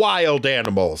 the wild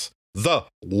animals, the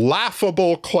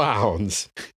laughable clowns.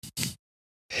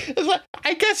 It's like,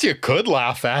 I guess you could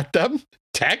laugh at them,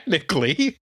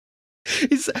 technically.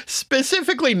 He's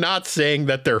specifically not saying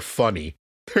that they're funny.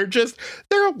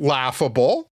 They're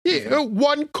laughable.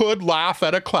 One could laugh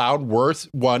at a clown were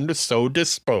one so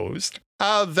disposed.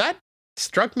 That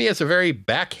struck me as a very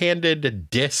backhanded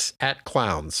diss at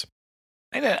clowns.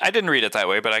 I didn't read it that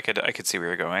way, but I could see where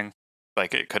you're going.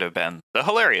 Like it could have been the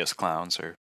hilarious clowns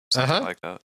or something like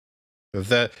that.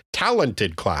 The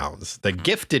talented clowns, the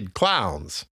gifted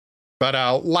clowns, but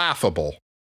laughable.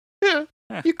 Yeah,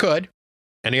 you could.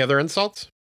 Any other insults?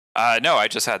 No, I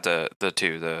just had the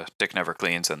 2, the Dick Never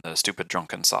Cleans and the stupid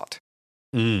drunken sot.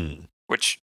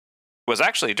 Which was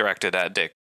actually directed at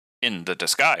Dick in the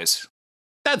disguise.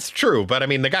 That's true, but I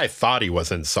mean, the guy thought he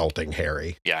was insulting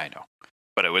Harry. Yeah, I know.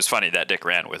 But it was funny that Dick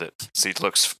ran with it. So he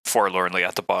looks forlornly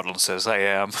at the bottle and says, I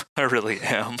am. I really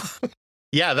am.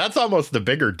 Yeah, that's almost the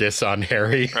bigger diss on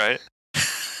Harry. Right?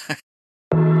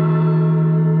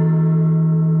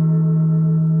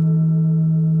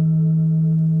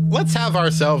 let's have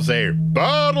ourselves a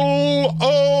Battle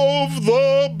of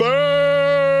the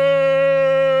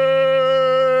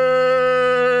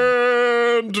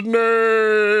Band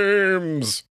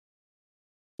Names.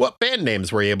 What band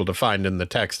names were you able to find in the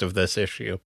text of this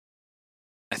issue?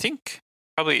 I think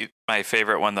probably my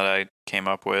favorite one that I came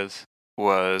up with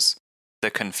was The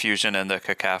Confusion and the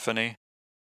Cacophony.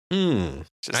 I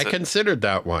considered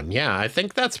that one. Yeah, I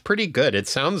think that's pretty good. It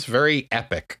sounds very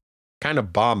epic, kind of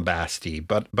bombasty,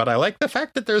 but I like the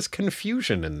fact that there's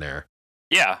confusion in there.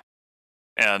 Yeah,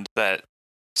 and that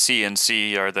C and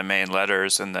C are the main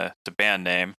letters in the band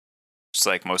name. It's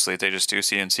like mostly they just do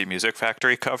CNC Music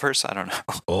Factory covers. I don't know.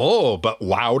 Oh, but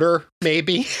louder,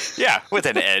 maybe? Yeah, with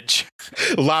an edge.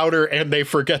 Louder, and they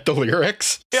forget the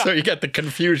lyrics. Yeah. So you get the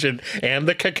confusion and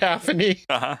the cacophony.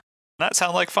 Uh-huh. That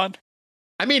sound like fun?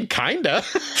 I mean, kinda.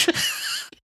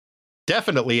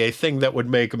 Definitely a thing that would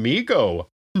make me go,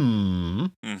 Mm-hmm.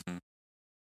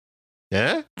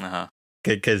 Yeah? Uh-huh.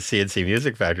 Because CNC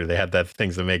Music Factory, they had that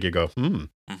things that make you go,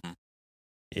 Mm-hmm.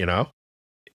 You know?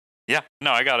 Yeah,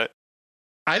 no, I got it.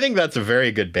 I think that's a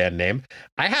very good band name.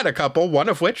 I had a couple, one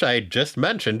of which I just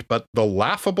mentioned, but the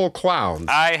Laughable Clowns.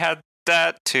 I had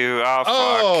that too. Oh, fuck.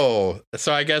 Oh,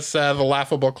 so I guess the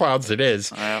Laughable Clowns it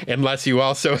is. Yep. Unless you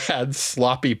also had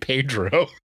Sloppy Pedro.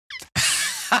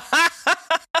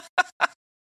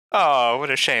 Oh,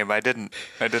 what a shame. I didn't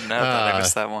have that. I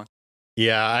missed that one.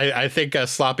 Yeah, I think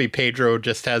Sloppy Pedro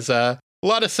just has a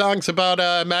lot of songs about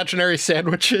imaginary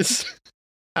sandwiches.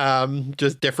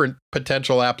 Just different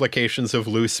potential applications of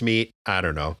loose meat. I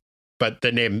don't know. But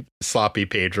the name Sloppy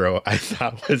Pedro I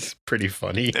thought was pretty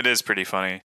funny. It is pretty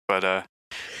funny. But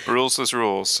rules is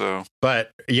rules, so.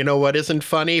 But you know what isn't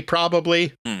funny,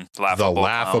 probably? The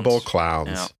Laughable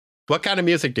Clowns. Yeah. What kind of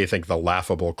music do you think the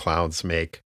Laughable Clowns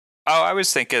make? Oh, I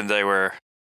was thinking they were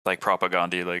like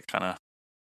propaganda, like kind of.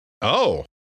 Oh,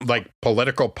 like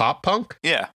political pop punk?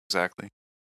 Yeah, exactly.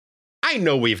 I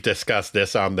know we've discussed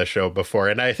this on the show before,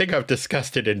 and I think I've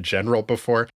discussed it in general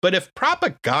before, but if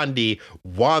Propaganda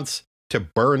wants to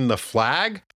burn the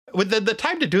flag, the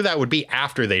time to do that would be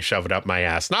after they shove it up my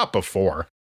ass, not before.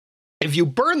 If you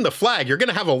burn the flag, you're going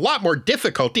to have a lot more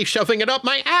difficulty shoving it up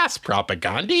my ass,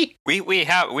 Propaganda. We've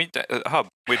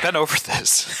been over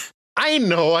this. I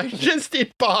know,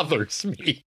 it bothers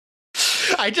me.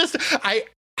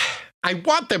 I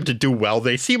want them to do well.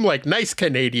 They seem like nice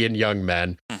Canadian young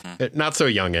men. Mm-hmm. Not so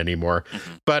young anymore.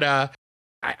 Mm-hmm. But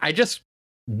I just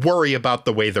worry about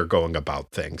the way they're going about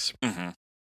things. Mm-hmm.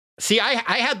 See, I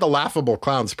had the Laughable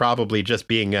Clowns probably just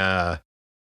being, I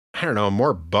don't know,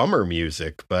 more bummer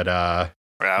music. But well,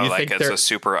 like it's a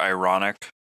super ironic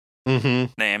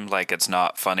name. Like it's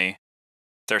not funny.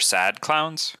 They're sad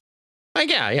clowns. Like,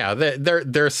 yeah.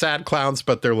 They're sad clowns,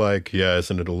 but they're like, yeah,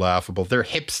 isn't it laughable? They're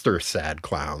hipster sad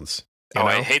clowns. You know?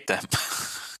 I hate them.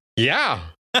 Yeah,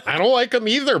 I don't like them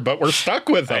either, but we're stuck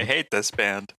with them. I hate this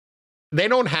band. They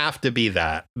don't have to be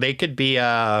that. They could be,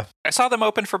 I saw them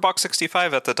open for Buck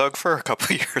 65 at the Doug Fir a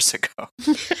couple years ago.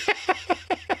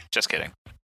 Just kidding.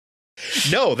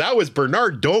 No, that was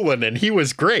Bernard Dolan, and he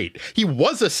was great. He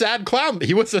was a sad clown.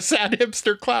 He was a sad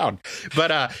hipster clown.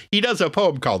 But he does a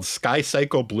poem called Sky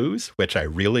Cycle Blues, which I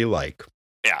really like.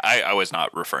 Yeah, I was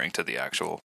not referring to the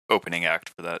actual opening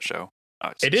act for that show.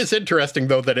 It is interesting,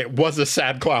 though, that it was a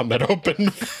sad clown that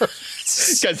opened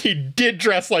because he did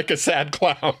dress like a sad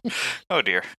clown. Oh,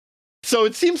 dear. So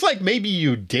it seems like maybe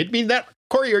you did mean that.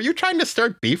 Corey, are you trying to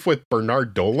start beef with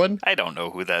Bernard Dolan? I don't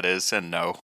know who that is, and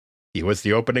no. He was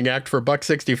the opening act for Buck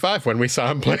 65 when we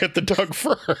saw him play at the Doug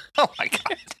Fir. Oh, my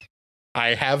God.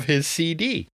 I have his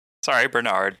CD. Sorry,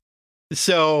 Bernard.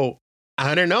 So,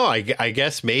 I don't know. I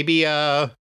guess maybe the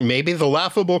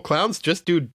Laughable Clowns just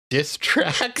do diss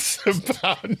tracks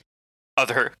about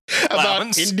other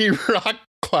clowns. About indie rock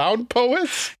clown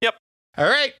poets. Yep. All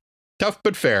right. Tough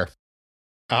but fair.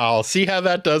 I'll see how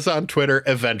that does on Twitter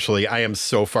eventually. I am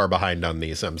so far behind on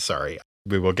these. I'm sorry.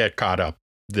 We will get caught up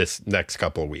this next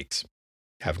couple of weeks.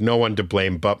 Have no one to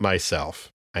blame but myself.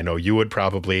 I know you would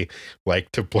probably like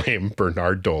to blame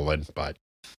Bernard Dolan, but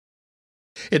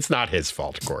it's not his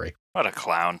fault, Corey. What a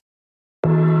clown.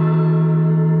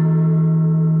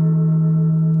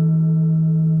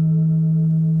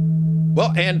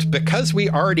 Well, and because we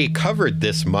already covered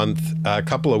this month a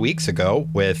couple of weeks ago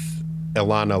with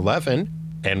Ilana Levin,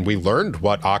 and we learned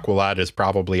what Aqualad is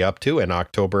probably up to in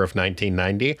October of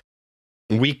 1990,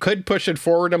 we could push it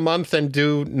forward a month and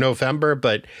do November,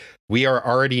 but we are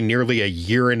already nearly a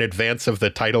year in advance of the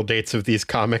title dates of these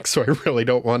comics, so I really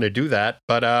don't want to do that.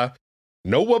 But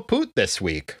no Wapoot this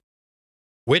week,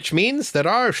 which means that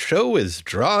our show is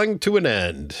drawing to an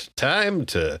end. Time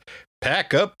to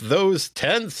pack up those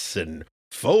tents and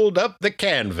fold up the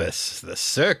canvas. The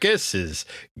circus is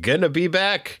gonna be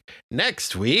back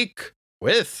next week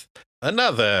with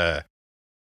another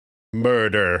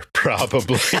murder,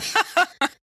 probably.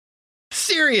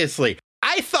 Seriously,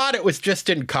 I thought it was just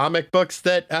in comic books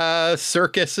that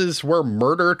circuses were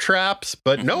murder traps,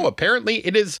 but no, apparently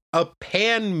it is a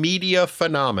pan-media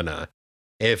phenomena.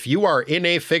 If you are in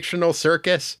a fictional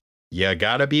circus, you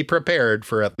gotta be prepared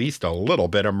for at least a little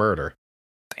bit of murder.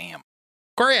 Damn.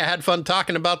 Corey, I had fun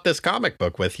talking about this comic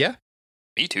book with you.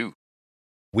 Me too.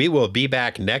 We will be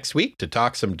back next week to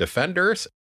talk some Defenders.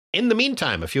 In the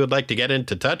meantime, if you would like to get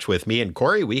into touch with me and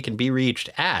Corey, we can be reached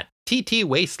at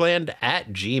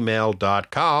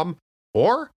ttwasteland@gmail.com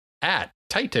or at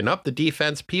Tighten Up the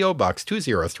Defense, P.O. Box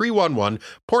 20311,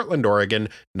 Portland, Oregon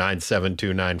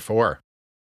 97294.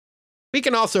 We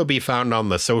can also be found on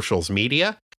the socials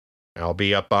media. I'll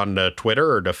be up on the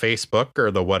Twitter or the Facebook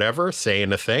or the whatever,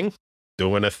 saying a thing,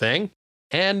 doing a thing.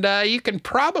 And you can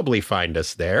probably find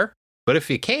us there. But if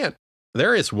you can't,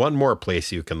 there is one more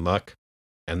place you can look,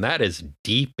 and that is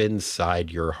deep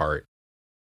inside your heart.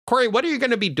 Corey, what are you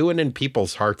going to be doing in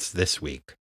people's hearts this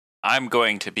week? I'm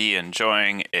going to be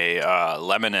enjoying a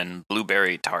lemon and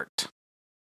blueberry tart.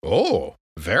 Oh,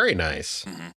 very nice.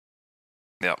 Mm-hmm.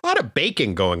 Yep. A lot of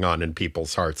baking going on in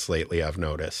people's hearts lately, I've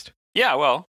noticed. Yeah,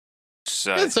 well.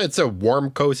 It's a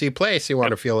warm, cozy place. You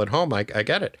want to feel at home. I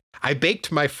get it. I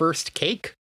baked my first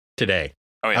cake today.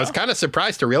 Oh, yeah? I was kind of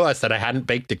surprised to realize that I hadn't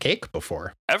baked a cake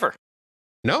before. Ever?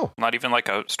 No. Not even like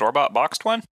a store-bought boxed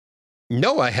one?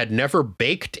 No, I had never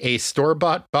baked a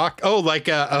store-bought box. Oh, like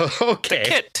okay. The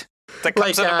kit that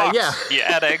comes in a box. Yeah. You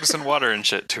add eggs and water and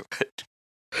shit to it.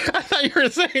 I thought you were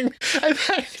saying...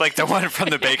 Like the one from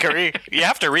the bakery? You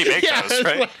have to rebake those,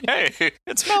 right? Hey,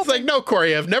 it smells like, no,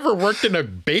 Corey, I've never worked in a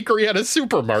bakery at a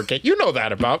supermarket. You know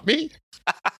that about me.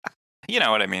 You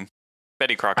know what I mean.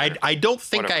 Betty Crocker. I don't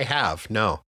think Whatever. I have,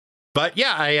 no. But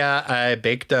yeah, I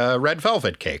baked a red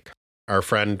velvet cake. Our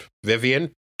friend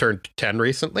Vivian turned 10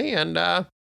 recently, and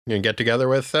you can get together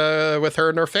with her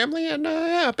and her family, and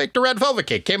baked a red velvet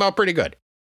cake. Came out pretty good.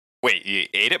 Wait, you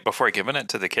ate it before giving it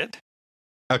to the kid?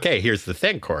 Okay, here's the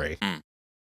thing, Corey.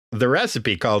 The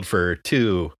recipe called for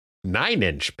 2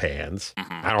 9-inch pans.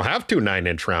 Mm-hmm. I don't have 2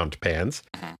 9-inch round pans.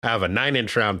 Mm-hmm. I have a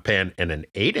 9-inch round pan and an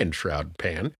 8-inch round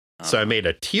pan. So I made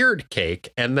a tiered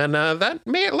cake, and then that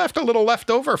left a little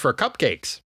left over for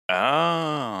cupcakes.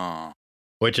 Oh.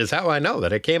 Which is how I know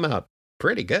that it came out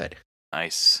pretty good.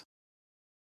 Nice.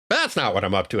 But that's not what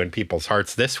I'm up to in people's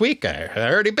hearts this week. I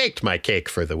already baked my cake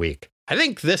for the week. I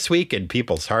think this week in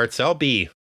people's hearts, I'll be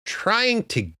trying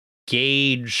to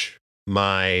gauge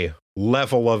my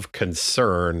level of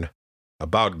concern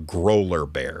about growler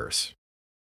bears.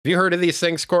 Have you heard of these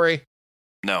things, Corey?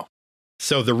 No.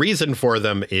 So the reason for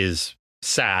them is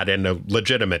sad and a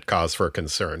legitimate cause for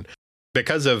concern.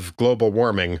 Because of global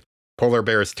warming, polar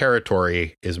bears'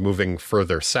 territory is moving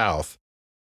further south,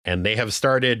 and they have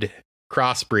started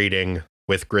crossbreeding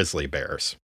with grizzly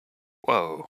bears.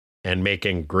 Whoa. And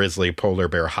making grizzly polar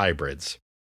bear hybrids.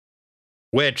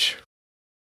 Which,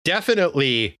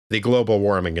 definitely the global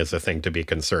warming is a thing to be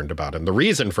concerned about. And the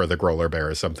reason for the growler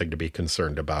bear is something to be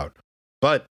concerned about.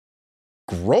 But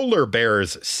growler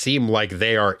bears seem like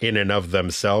they are in and of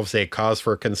themselves a cause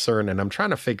for concern. And I'm trying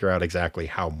to figure out exactly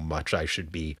how much I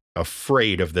should be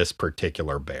afraid of this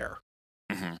particular bear.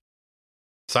 Mm-hmm.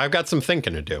 So I've got some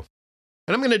thinking to do.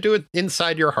 And I'm going to do it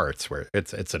inside your hearts, where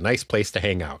it's a nice place to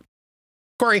hang out.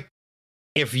 Corey,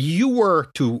 if you were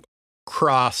to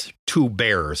cross 2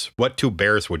 bears, what 2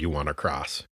 bears would you want to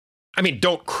cross? I mean,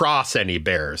 don't cross any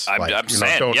bears. I'm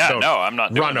saying, don't I'm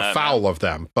not doing run that, afoul of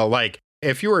them. But like,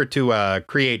 if you were to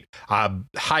create a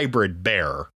hybrid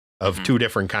bear of 2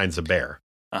 different kinds of bear,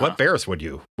 what bears would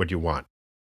you want?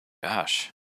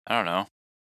 Gosh, I don't know.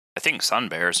 I think sun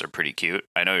bears are pretty cute.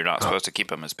 I know you're not supposed to keep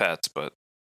them as pets, but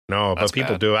no, but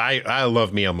people bad. do. I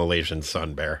love me a Malaysian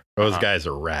sun bear. Those guys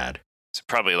are rad. It's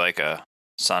probably like a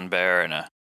sun bear and a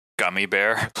gummy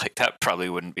bear. Like that probably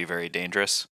wouldn't be very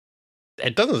dangerous.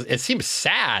 It doesn't. It seems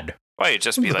sad. Well, it'd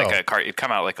just be No. like it'd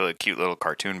come out like a cute little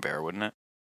cartoon bear, wouldn't it?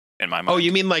 In my mind. Oh,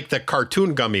 you mean like the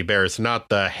cartoon gummy bears, not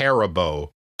the Haribo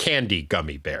candy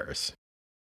gummy bears?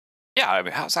 Yeah, I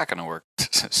mean, how's that going to work?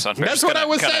 Sun bear's That's what I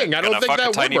was saying. I don't think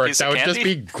that would work. That would just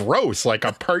be gross, like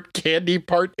a part candy,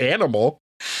 part animal.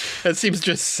 It seems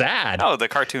just sad. Oh, the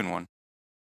cartoon one.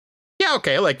 Yeah,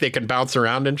 okay, like they can bounce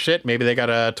around and shit. Maybe they got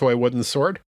a toy wooden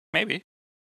sword. Maybe.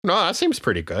 No, that seems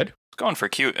pretty good. It's going for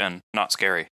cute and not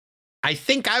scary. I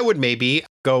think I would maybe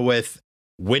go with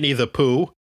Winnie the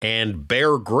Pooh and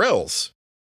Bear Grylls.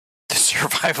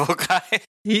 survival guy.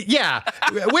 Yeah,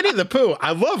 Winnie the Pooh.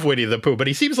 I love Winnie the Pooh, but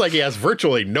he seems like he has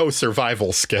virtually no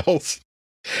survival skills.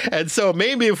 And so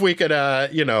maybe if we could,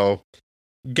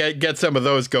 get some of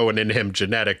those going in him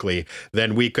genetically,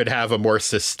 then we could have a more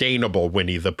sustainable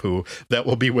Winnie the Pooh that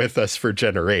will be with us for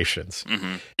generations.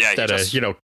 Mm-hmm. Yeah, instead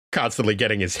of, constantly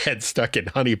getting his head stuck in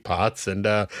honey pots. And,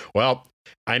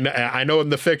 I know in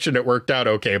the fiction it worked out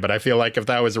okay, but I feel like if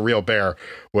that was a real bear,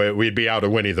 we'd be out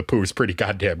of Winnie the Poohs pretty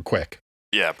goddamn quick.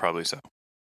 Yeah, probably so.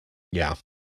 Yeah.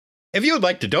 If you would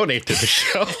like to donate to the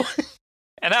show.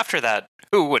 And after that,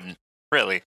 who wouldn't,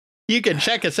 really? You can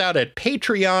check us out at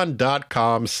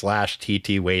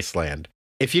patreon.com/ttwasteland.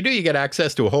 If you do, you get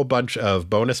access to a whole bunch of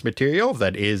bonus material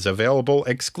that is available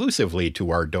exclusively to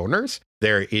our donors.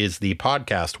 There is the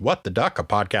podcast, What the Duck, a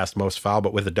podcast most foul,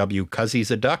 but with a W, 'cause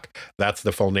he's a duck. That's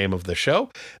the full name of the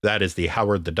show. That is the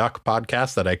Howard the Duck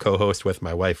podcast that I co-host with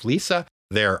my wife, Lisa.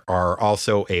 There are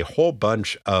also a whole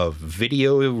bunch of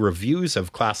video reviews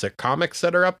of classic comics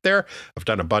that are up there. I've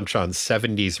done a bunch on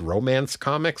 70s romance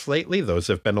comics lately. Those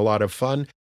have been a lot of fun.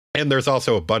 And there's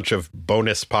also a bunch of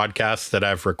bonus podcasts that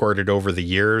I've recorded over the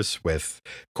years with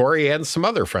Corey and some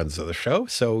other friends of the show.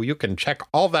 So you can check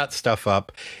all that stuff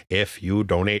up if you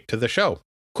donate to the show.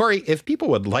 Corey, if people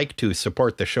would like to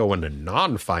support the show in a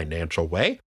non-financial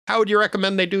way, how would you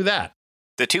recommend they do that?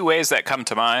 The two ways that come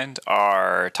to mind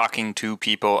are talking to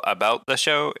people about the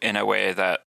show in a way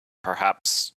that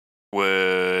perhaps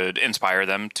would inspire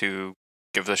them to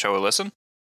give the show a listen.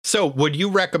 So would you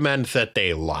recommend that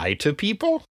they lie to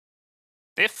people?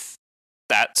 If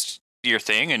that's your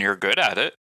thing and you're good at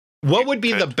it. What would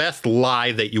be the best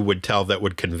lie that you would tell that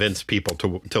would convince people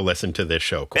to listen to this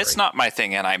show, Corey? It's not my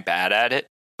thing and I'm bad at it,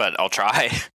 but I'll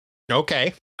try.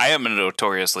 Okay. I am a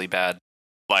notoriously bad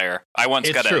liar. I once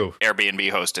got an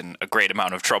Airbnb host in a great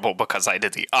amount of trouble because I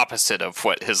did the opposite of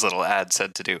what his little ad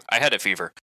said to do. I had a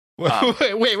fever.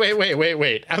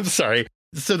 Wait. I'm sorry.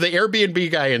 So the Airbnb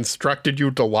guy instructed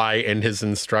you to lie in his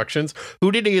instructions.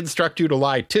 Who did he instruct you to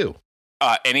lie to?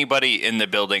 Anybody in the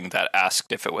building that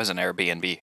asked if it was an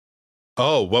Airbnb.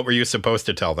 Oh, what were you supposed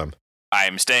to tell them?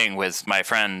 I'm staying with my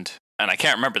friend, and I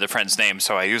can't remember the friend's name,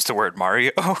 so I used the word Mario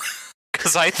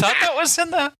because I thought that was in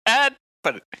the ad,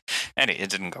 but anyway, it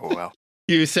didn't go well.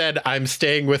 You said, I'm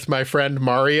staying with my friend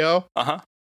Mario? Uh-huh.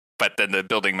 But then the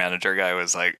building manager guy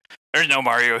was like, there's no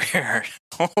Mario here.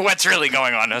 What's really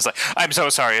going on? I was like, I'm so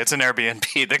sorry. It's an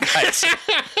Airbnb. The guy's...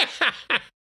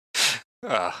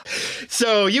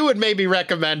 So you would maybe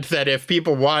recommend that if you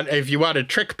want to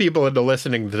trick people into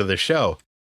listening to the show,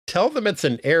 tell them it's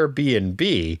an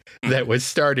Airbnb that was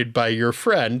started by your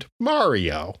friend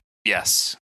Mario.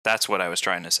 Yes, that's what I was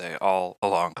trying to say all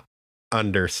along.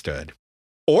 Understood.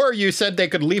 Or you said they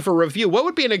could leave a review. What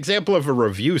would be an example of a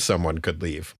review someone could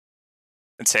leave?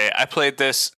 And say, I played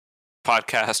this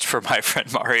podcast for my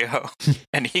friend Mario,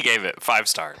 and he gave it 5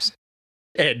 stars.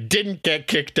 And didn't get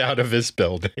kicked out of his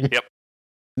building. Yep.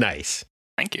 Nice.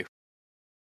 Thank you.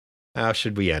 How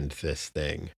should we end this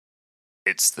thing?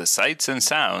 It's the sights and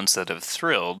sounds that have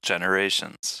thrilled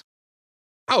generations.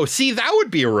 Oh, see, that would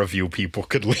be a review people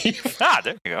could leave.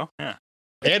 There you go. Yeah.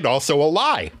 And also a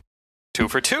lie. 2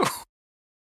 for 2.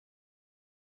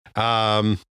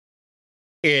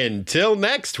 Until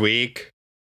next week,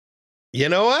 you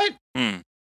know what?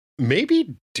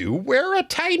 Maybe do wear a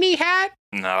tiny hat?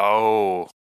 No.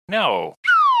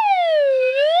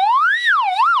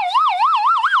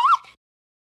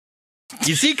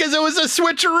 You see, because it was a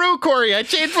switcheroo, Corey. I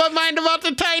changed my mind about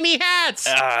the tiny hats.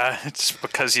 It's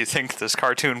because you think this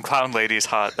cartoon clown lady's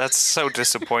hot. That's so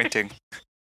disappointing.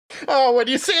 Oh, when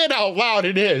you say it out loud,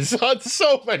 it is on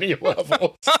so many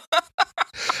levels.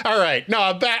 All right. No,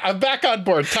 I'm back on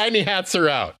board. Tiny hats are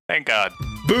out. Thank God.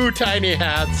 Boo, tiny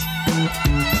hats.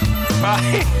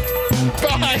 Bye.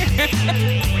 Bye.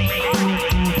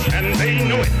 And they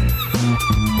know it.